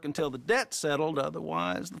clockwork until the debt's settled.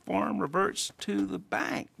 Otherwise, the farm reverts to the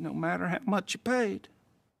bank, no matter how much you paid.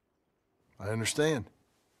 I understand.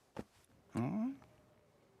 All right.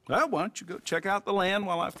 Well, why don't you go check out the land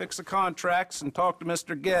while I fix the contracts and talk to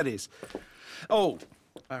Mr. Getty's. Oh,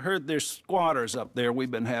 I heard there's squatters up there. We've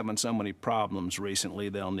been having so many problems recently,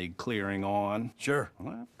 they'll need clearing on. Sure.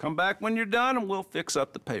 Well, come back when you're done and we'll fix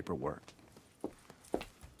up the paperwork.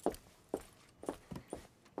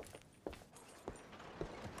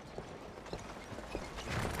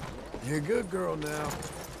 You're a good girl now.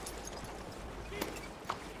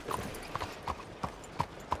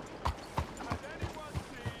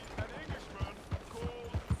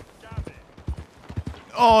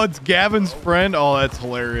 Oh, it's Gavin's friend. Oh, that's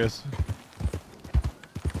hilarious.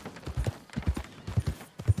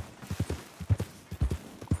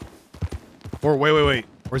 Or wait.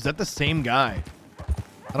 Or is that the same guy?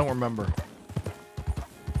 I don't remember.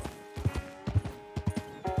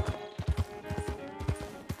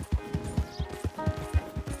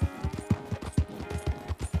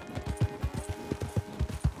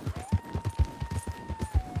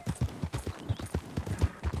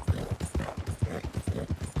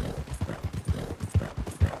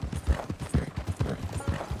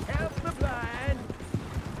 Help the blind.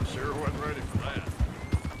 Sure wasn't ready for that.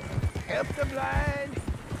 Help the blind.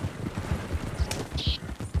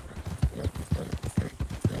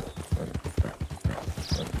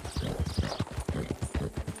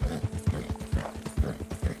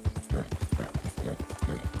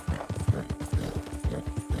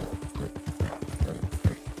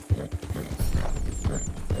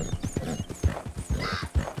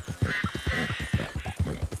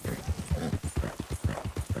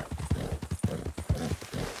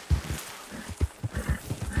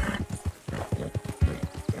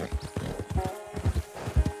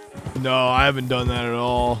 No, I haven't done that at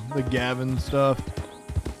all. The Gavin stuff.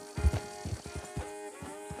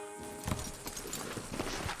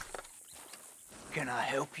 Can I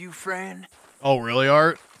help you, friend? Oh, really,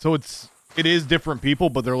 Art? So it is different people,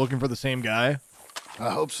 but they're looking for the same guy? I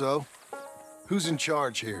hope so. Who's in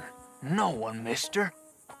charge here? No one, mister.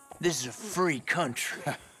 This is a free country.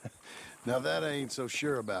 Now that I ain't so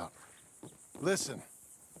sure about. Listen,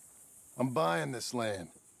 I'm buying this land.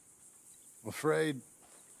 I'm afraid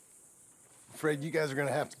you guys are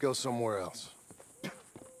gonna have to go somewhere else.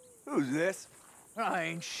 Who's this? I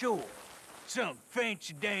ain't sure. Some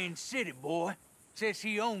fancy Dan city boy says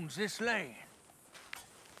he owns this land.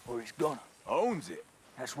 Or he's gonna. Owns it?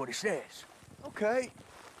 That's what he says. Okay.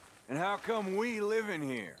 And how come we live in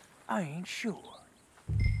here? I ain't sure.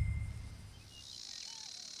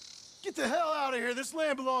 Get the hell out of here. This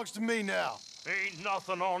land belongs to me now. Ain't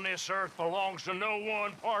nothing on this earth belongs to no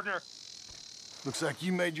one, partner. Looks like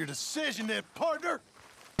you made your decision then, partner.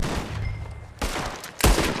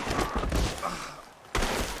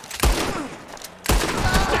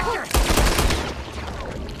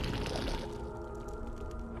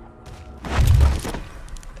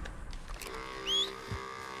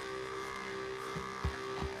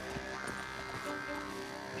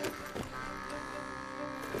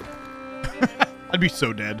 I'd be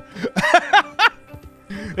so dead.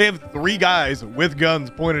 They have 3 guys with guns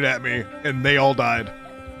pointed at me, and they all died.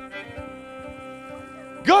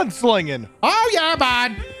 Gunslinging! Oh, yeah,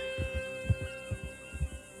 bud!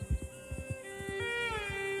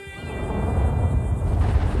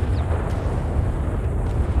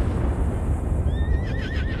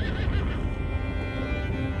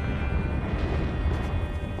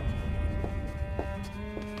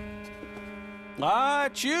 Ah,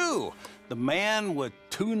 it's you, the man with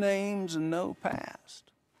 2 names and no past.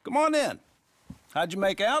 Come on in. How'd you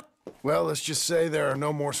make out? Well, let's just say there are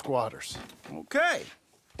no more squatters. Okay.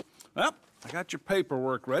 Well, I got your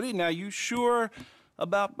paperwork ready. Now, you sure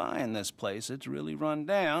about buying this place? It's really run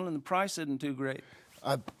down, and the price isn't too great.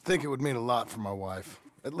 I think it would mean a lot for my wife.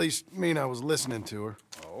 At least mean I was listening to her.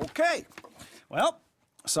 Okay. Well,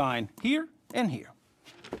 sign here and here.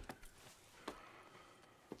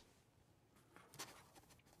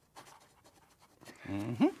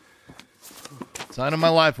 Mm-hmm. Signing my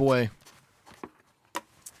life away.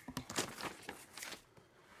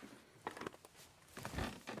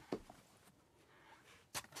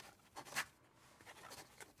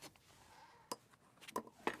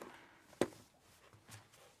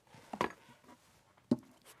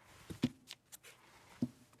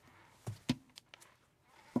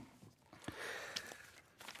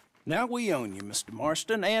 Now we own you, Mr.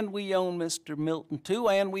 Marston, and we own Mr. Milton, too,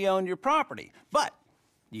 and we own your property. But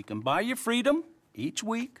you can buy your freedom each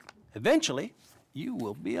week. Eventually, you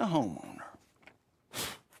will be a homeowner.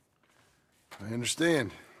 I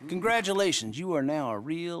understand. Congratulations, you are now a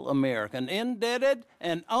real American, indebted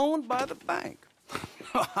and owned by the bank.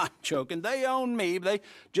 I'm joking. They own me. They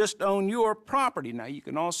just own your property. Now, you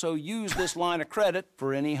can also use this line of credit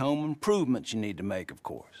for any home improvements you need to make, of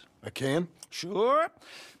course. I can? Sure.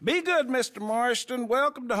 Be good, Mr. Marston.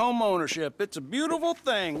 Welcome to home ownership. It's a beautiful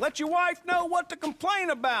thing. Let your wife know what to complain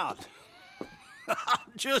about.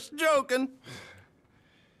 Just joking.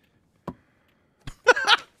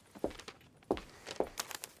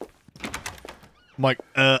 I'm like,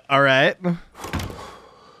 all right.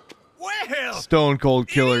 stone cold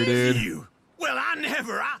killer, dude. You? Well, I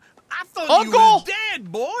thought Uncle! you was dead,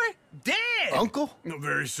 boy. Dead. Uncle? The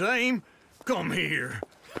very same. Come here.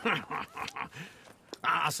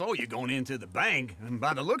 I saw you going into the bank, and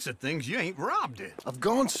by the looks of things, you ain't robbed it. I've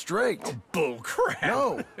gone straight. Oh, bull crap.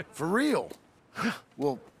 No, for real.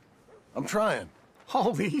 Well, I'm trying.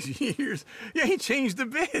 All these years, you ain't changed a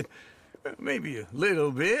bit. Maybe a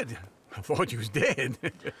little bit. I thought you was dead.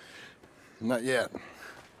 Not yet.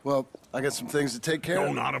 Well, I got some things to take care of.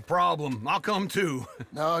 No, not a problem. I'll come too.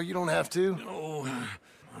 No, you don't have to. Oh,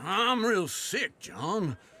 I'm real sick,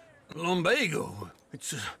 John. Lumbago.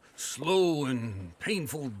 It's a slow and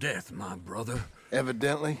painful death, my brother.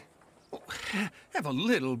 Evidently. Have a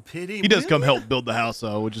little pity. He does come help build the house,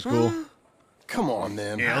 though, which is cool. Come on,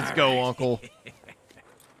 then. Yeah, let's go, Uncle.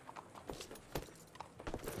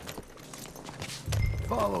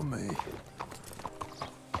 Follow me.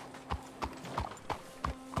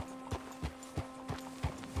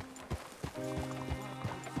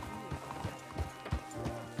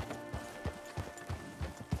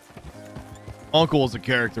 Uncle is a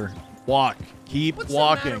character. Walk. Keep What's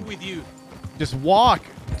walking. the matter with you? Just walk,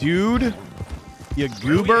 dude. You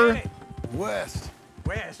goober. West.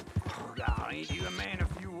 West. Oh, God, ain't you a man of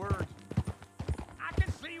few words? I can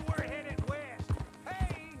see we're headed west.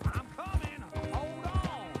 Hey, I'm coming. Hold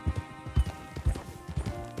on.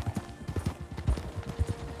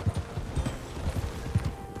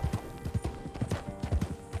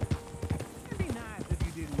 It'd be nice if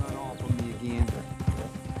you didn't run off on me again.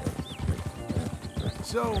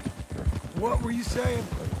 So, what were you saying?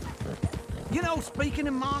 You know, speaking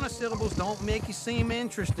in monosyllables don't make you seem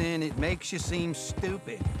interesting. It makes you seem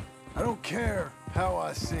stupid. I don't care how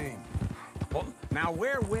I seem. Well, now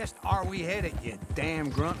where west are we headed, you damn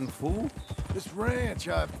grunting fool? This ranch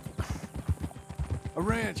I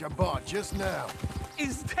bought just now.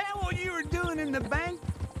 Is that what you were doing in the bank?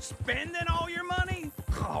 Spending all your money?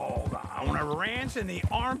 Oh, on a ranch in the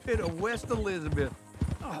armpit of West Elizabeth.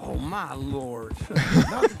 Oh, my lord.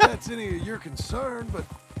 Not that that's any of your concern, but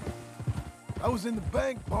I was in the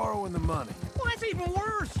bank borrowing the money. Well, that's even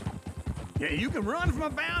worse. Yeah, you can run from a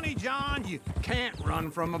bounty, John. You can't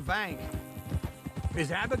run from a bank. Is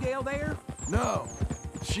Abigail there? No.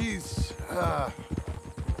 She's, her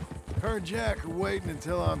and Jack are waiting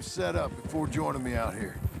until I'm set up before joining me out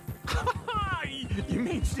here. You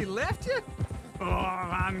mean she left you? Oh,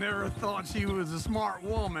 I never thought she was a smart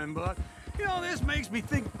woman, but, you know, this makes me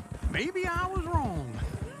think maybe I was wrong.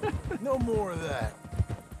 No more of that.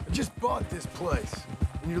 I just bought this place,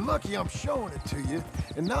 and you're lucky I'm showing it to you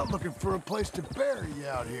and not looking for a place to bury you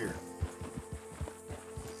out here.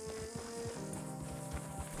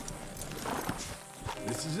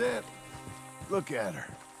 This is it. Look at her.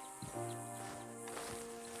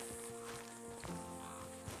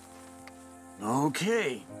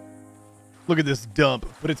 Okay. Look at this dump,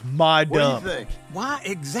 but it's my dump. What do you think? Why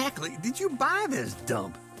exactly did you buy this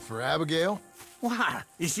dump? For Abigail? Why?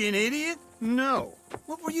 Is she an idiot? No.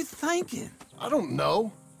 What were you thinking? I don't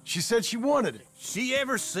know. She said she wanted it. She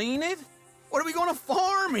ever seen it? What are we gonna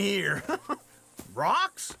farm here?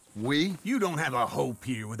 Rocks? We? You don't have a hope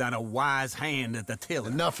here without a wise hand at the tiller.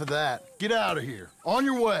 Enough of that. Get out of here. On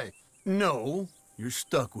your way. No, you're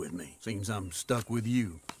stuck with me. Seems I'm stuck with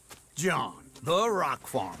you. John, the rock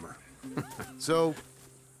farmer. So,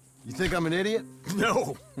 you think I'm an idiot?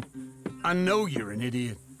 No. I know you're an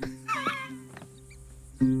idiot.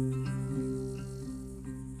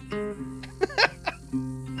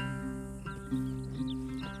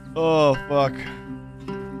 Oh, fuck.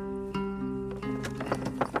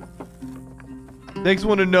 Takes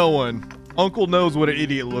one to know one. Uncle knows what an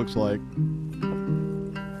idiot looks like.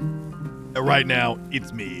 And right now,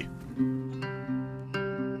 it's me.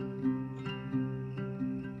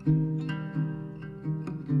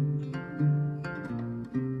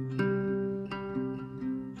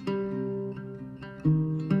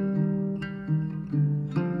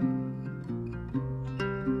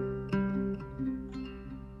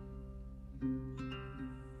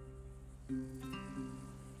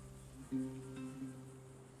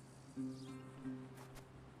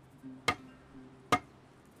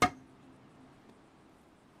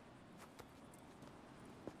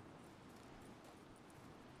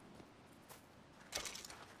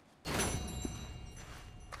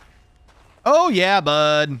 Oh, yeah,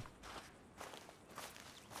 bud.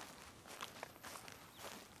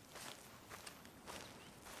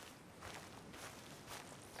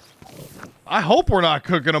 I hope we're not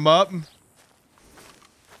cooking them up.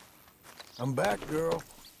 I'm back, girl.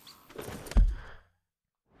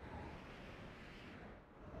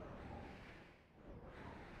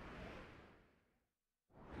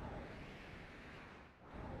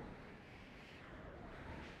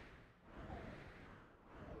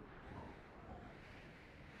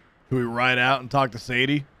 Do we ride out and talk to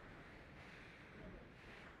Sadie?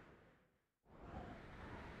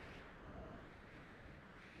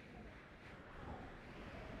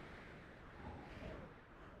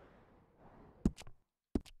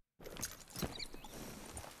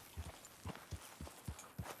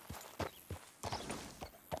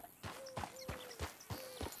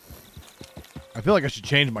 I feel like I should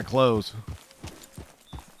change my clothes.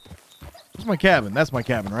 Where's my cabin? That's my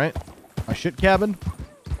cabin, right? My shit cabin?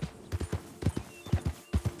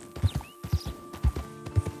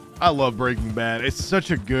 I love Breaking Bad. It's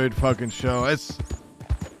such a good fucking show. It's...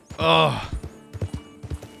 Ugh.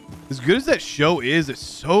 As good as that show is, it's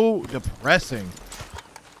so depressing.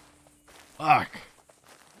 Fuck.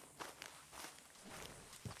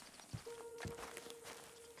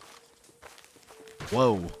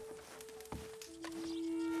 Whoa.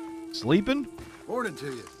 Sleeping? Morning to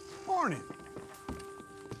you. Morning.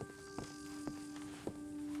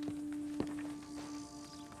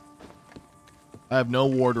 I have no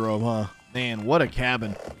wardrobe, huh? Man, what a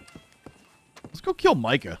cabin. Let's go kill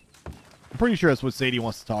Micah. I'm pretty sure that's what Sadie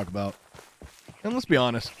wants to talk about. And let's be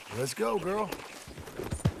honest. Let's go, girl.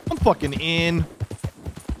 I'm fucking in.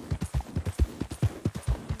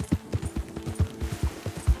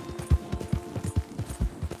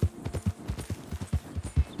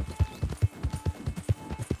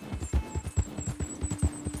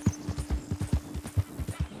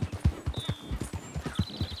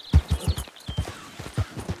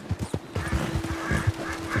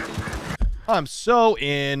 I'm so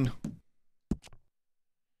in.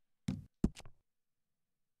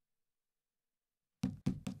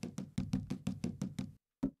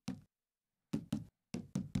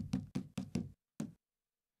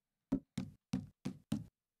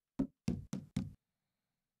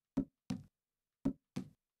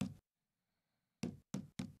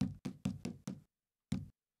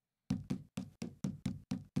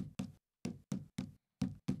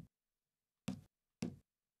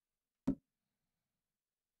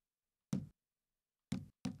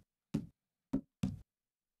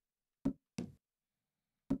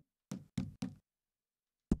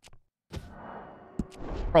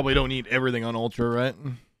 Probably don't need everything on Ultra, right?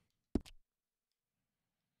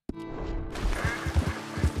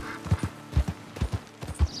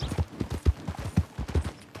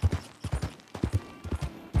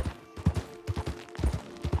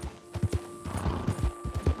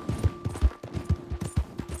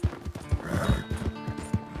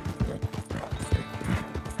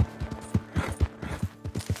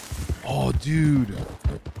 Oh, dude.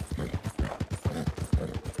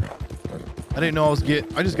 I didn't know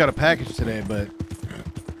I just got a package today, but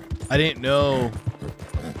I didn't know.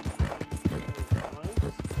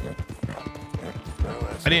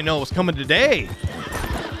 I didn't know it was coming today.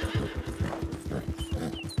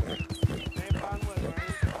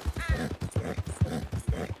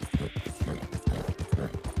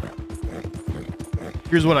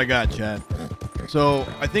 Here's what I got, Chad. So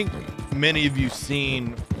I think many of you've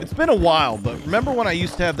seen, it's been a while, but remember when I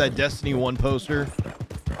used to have that Destiny 1 poster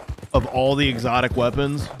of all the exotic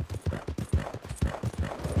weapons?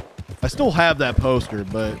 I still have that poster,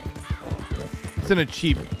 but it's in a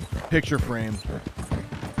cheap picture frame.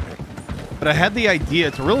 But I had the idea.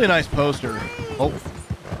 It's a really nice poster. Oh.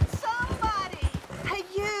 Somebody! Hey,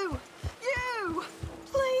 you!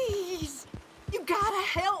 Please! You gotta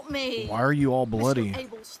help me! Why are you all bloody? Mr.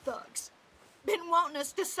 Abel's thugs. Been wanting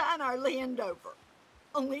us to sign our land over.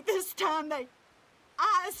 Only this time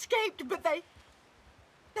I escaped, but they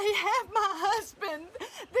have my husband.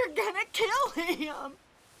 They're gonna kill him.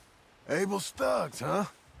 Abel's thugs, huh?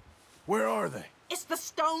 Where are they? It's the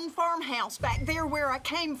stone farmhouse back there where I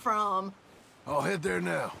came from. I'll head there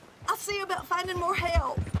now. I'll see about finding more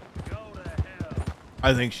help.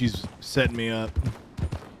 I think she's setting me up.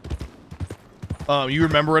 You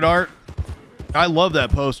remember it, Art? I love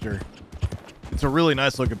that poster. It's a really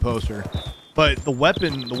nice looking poster. But the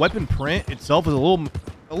weapon print itself is a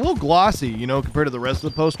little glossy, you know, compared to the rest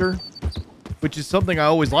of the poster, which is something I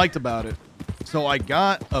always liked about it. So I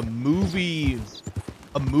got a movie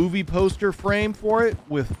poster frame for it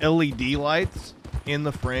with LED lights in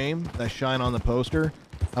the frame that shine on the poster.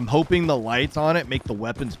 I'm hoping the lights on it make the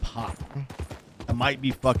weapons pop. That might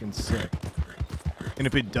be fucking sick. And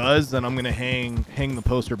if it does, then I'm gonna hang the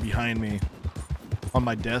poster behind me on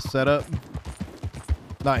my desk setup.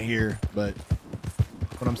 Not here, but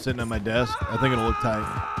when I'm sitting at my desk, I think it'll look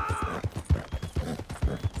tight.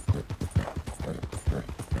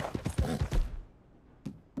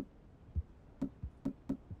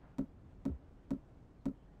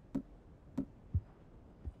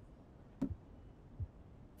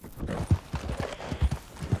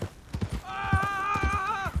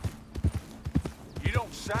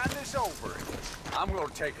 sober. I'm gonna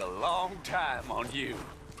take a long time on you.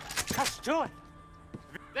 Let's do it.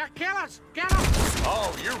 They're killers. Get them.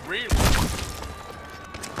 Oh, you're really...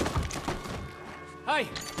 Hey,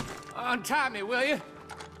 untie me, will you?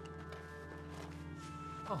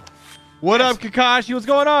 What up, Kakashi? What's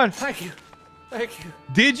going on? Thank you. Thank you.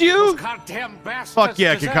 Did you? Those goddamn bastards. Fuck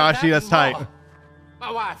yeah, deserve Kakashi. that That's and tight. more.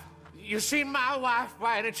 My wife. You seen my wife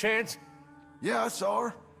by any chance? Yeah, I saw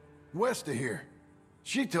her. West of here.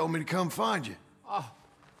 She told me to come find you.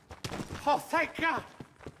 Oh, thank God.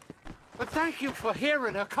 But thank you for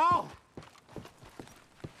hearing her call.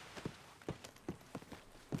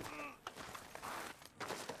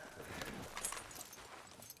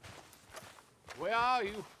 Where are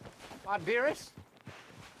you, my dearest?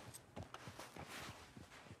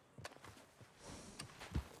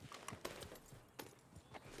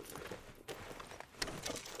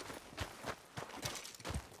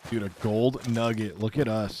 Dude, a gold nugget. Look at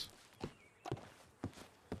us.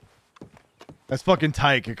 That's fucking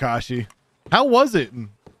tight, Kakashi. How was it?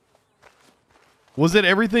 Was it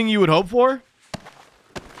everything you would hope for?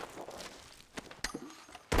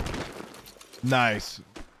 Nice.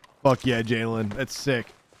 Fuck yeah, Jalen. That's sick.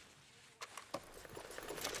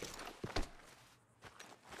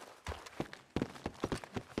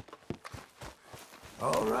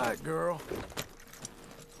 All right, girl.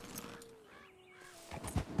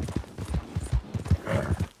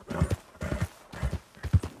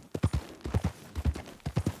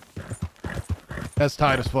 That's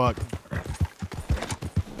tight as fuck.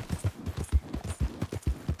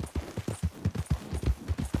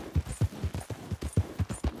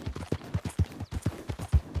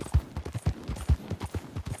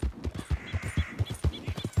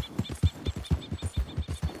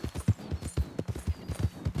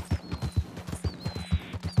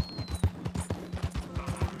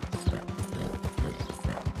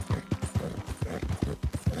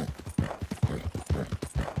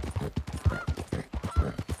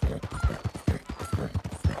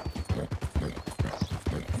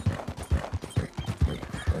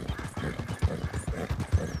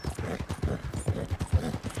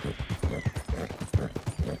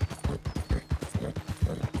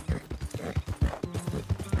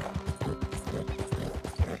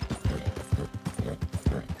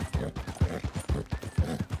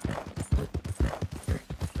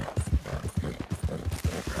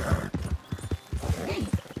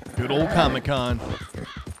 Good old Comic-Con.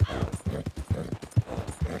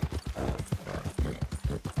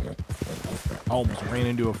 Almost ran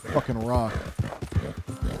into a fucking rock.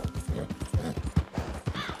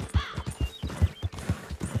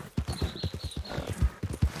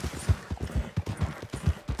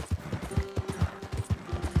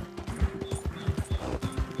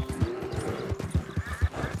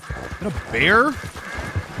 Is that a bear?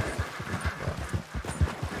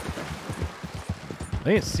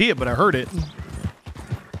 I didn't see it, but I heard it.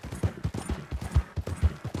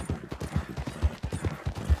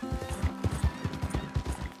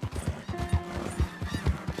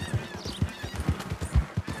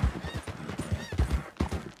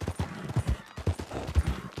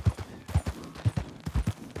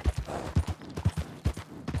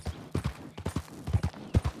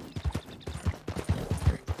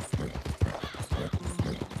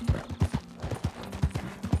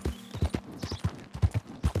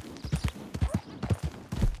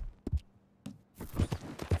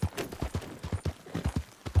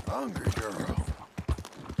 Hungry girl.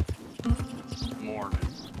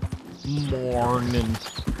 Morning.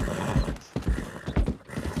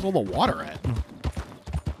 Where's all the water at?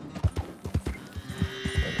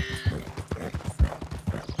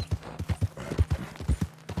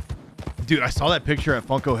 Dude, I saw that picture at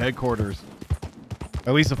Funko headquarters.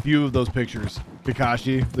 At least a few of those pictures.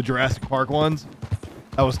 Kakashi, the Jurassic Park ones.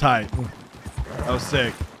 That was tight. That was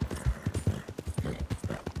sick.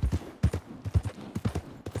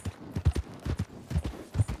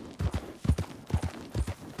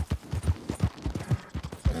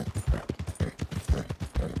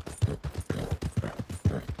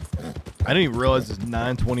 I didn't even realize it's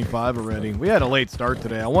 9:25 already. We had a late start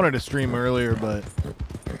today. I wanted to stream earlier, but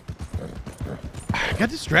I got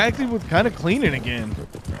distracted with kind of cleaning again.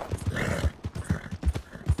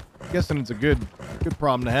 Guessing it's a good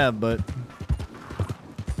problem to have, but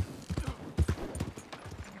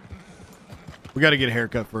we got to get a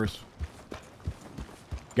haircut first.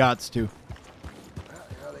 Gots to. Yeah,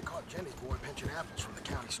 they caught Jenny's boy pinching apples from the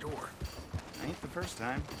county store. Ain't the first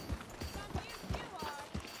time.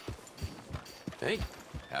 Hey,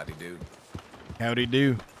 howdy, dude. Howdy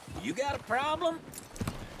do. You got a problem?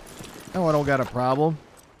 No, I don't got a problem.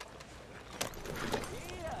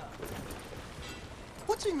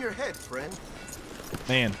 your head, friend.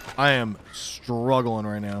 Man, I am struggling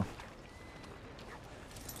right now.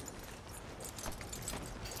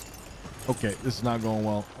 Okay, this is not going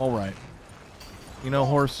well. All right. You know,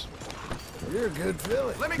 horse. You're a good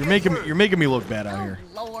filly. You're making me look bad out here.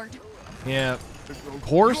 Lord. Yeah. You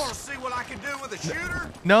Horse? want to see what I can do with a shooter?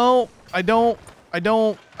 No, I don't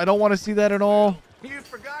want to see that at all. You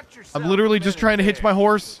forgot yourself. I'm literally just trying to hitch my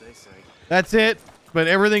horse. That's it. But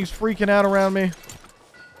everything's freaking out around me.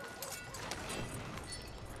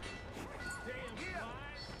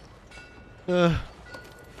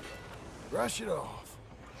 Brush it off.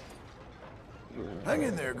 Hang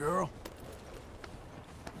in there, girl.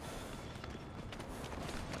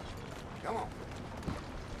 Come on.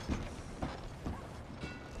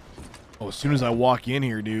 Oh, as soon as I walk in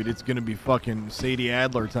here, dude, it's gonna be fucking Sadie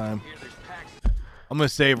Adler time. I'm gonna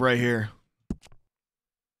save right here.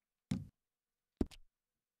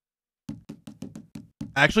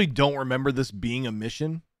 I actually don't remember this being a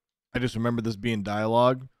mission. I just remember this being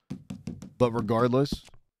dialogue. But regardless,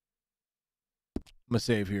 I'm gonna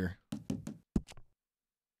save here.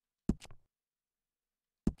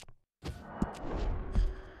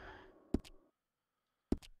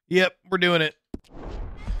 Yep, we're doing it.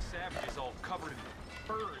 Savages all covered in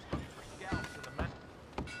furs looking for scalps in the mountains.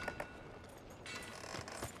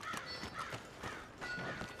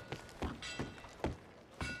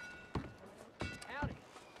 Howdy.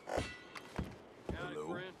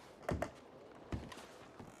 Hello.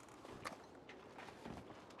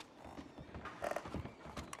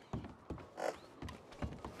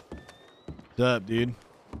 What's up, dude?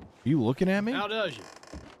 Are you looking at me? How does you?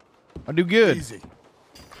 I do good. Easy.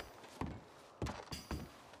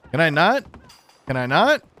 Can I not? Can I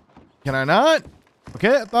not? Can I not?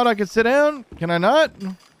 Okay, I thought I could sit down. Can I not?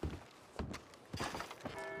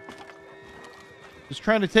 Just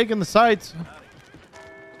trying to take in the sights.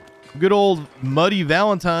 Good old Muddy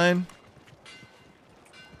Valentine.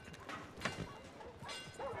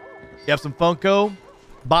 You have some Funko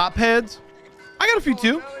Bop heads? I got a few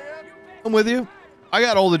too. I'm with you. I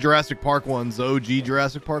got all the Jurassic Park ones, the OG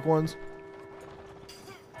Jurassic Park ones.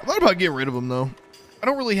 I thought about getting rid of them though. I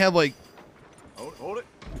don't really have like Hold it.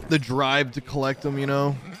 the drive to collect them, you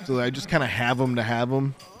know? So I just kind of have them to have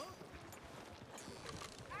them.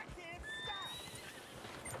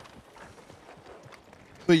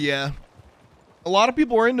 But yeah, a lot of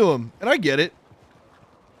people are into them, and I get it.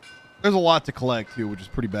 There's a lot to collect too, which is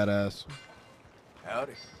pretty badass.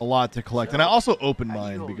 Howdy. A lot to collect, and I also open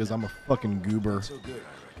mine because I'm a fucking goober,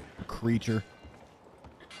 a creature.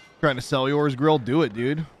 Trying to sell yours, Grill? Do it,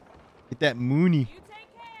 dude. Get that Mooney.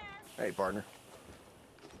 Hey, partner.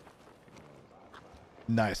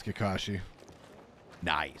 Nice, Kakashi.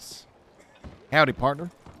 Nice. Howdy, partner.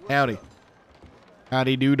 Howdy.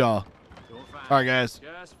 Howdy, doodah. All right, guys.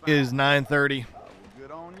 It is 9:30. Good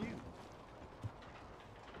on you.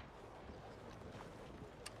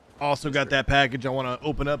 Also got that package I want to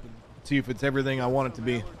open up and see if it's everything I want it to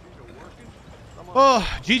be. Oh,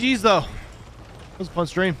 GG's, though. That was a fun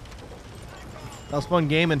stream. That was fun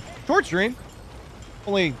gaming. Short stream.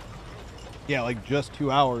 Only, yeah, like just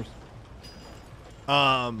 2 hours.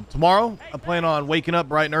 Tomorrow, I plan on waking up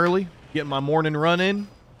bright and early, getting my morning run in.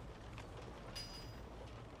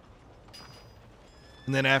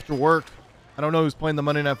 And then after work, I don't know who's playing the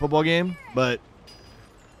Monday Night Football game, but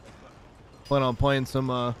plan on playing some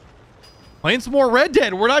more Red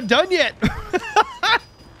Dead. We're not done yet.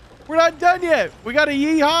 We're not done yet. We got a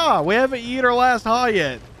yee-haw. We haven't eaten our last haw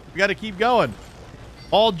yet. We got to keep going.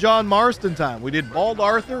 Bald John Marston time. We did Bald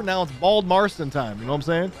Arthur. Now it's Bald Marston time. You know what I'm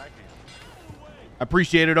saying? I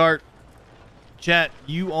appreciate it, Art. Chat,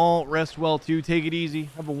 you all rest well, too. Take it easy.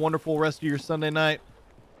 Have a wonderful rest of your Sunday night.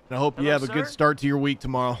 And I hope you have a good start to your week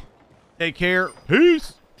tomorrow. Take care.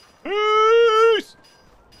 Peace. Peace.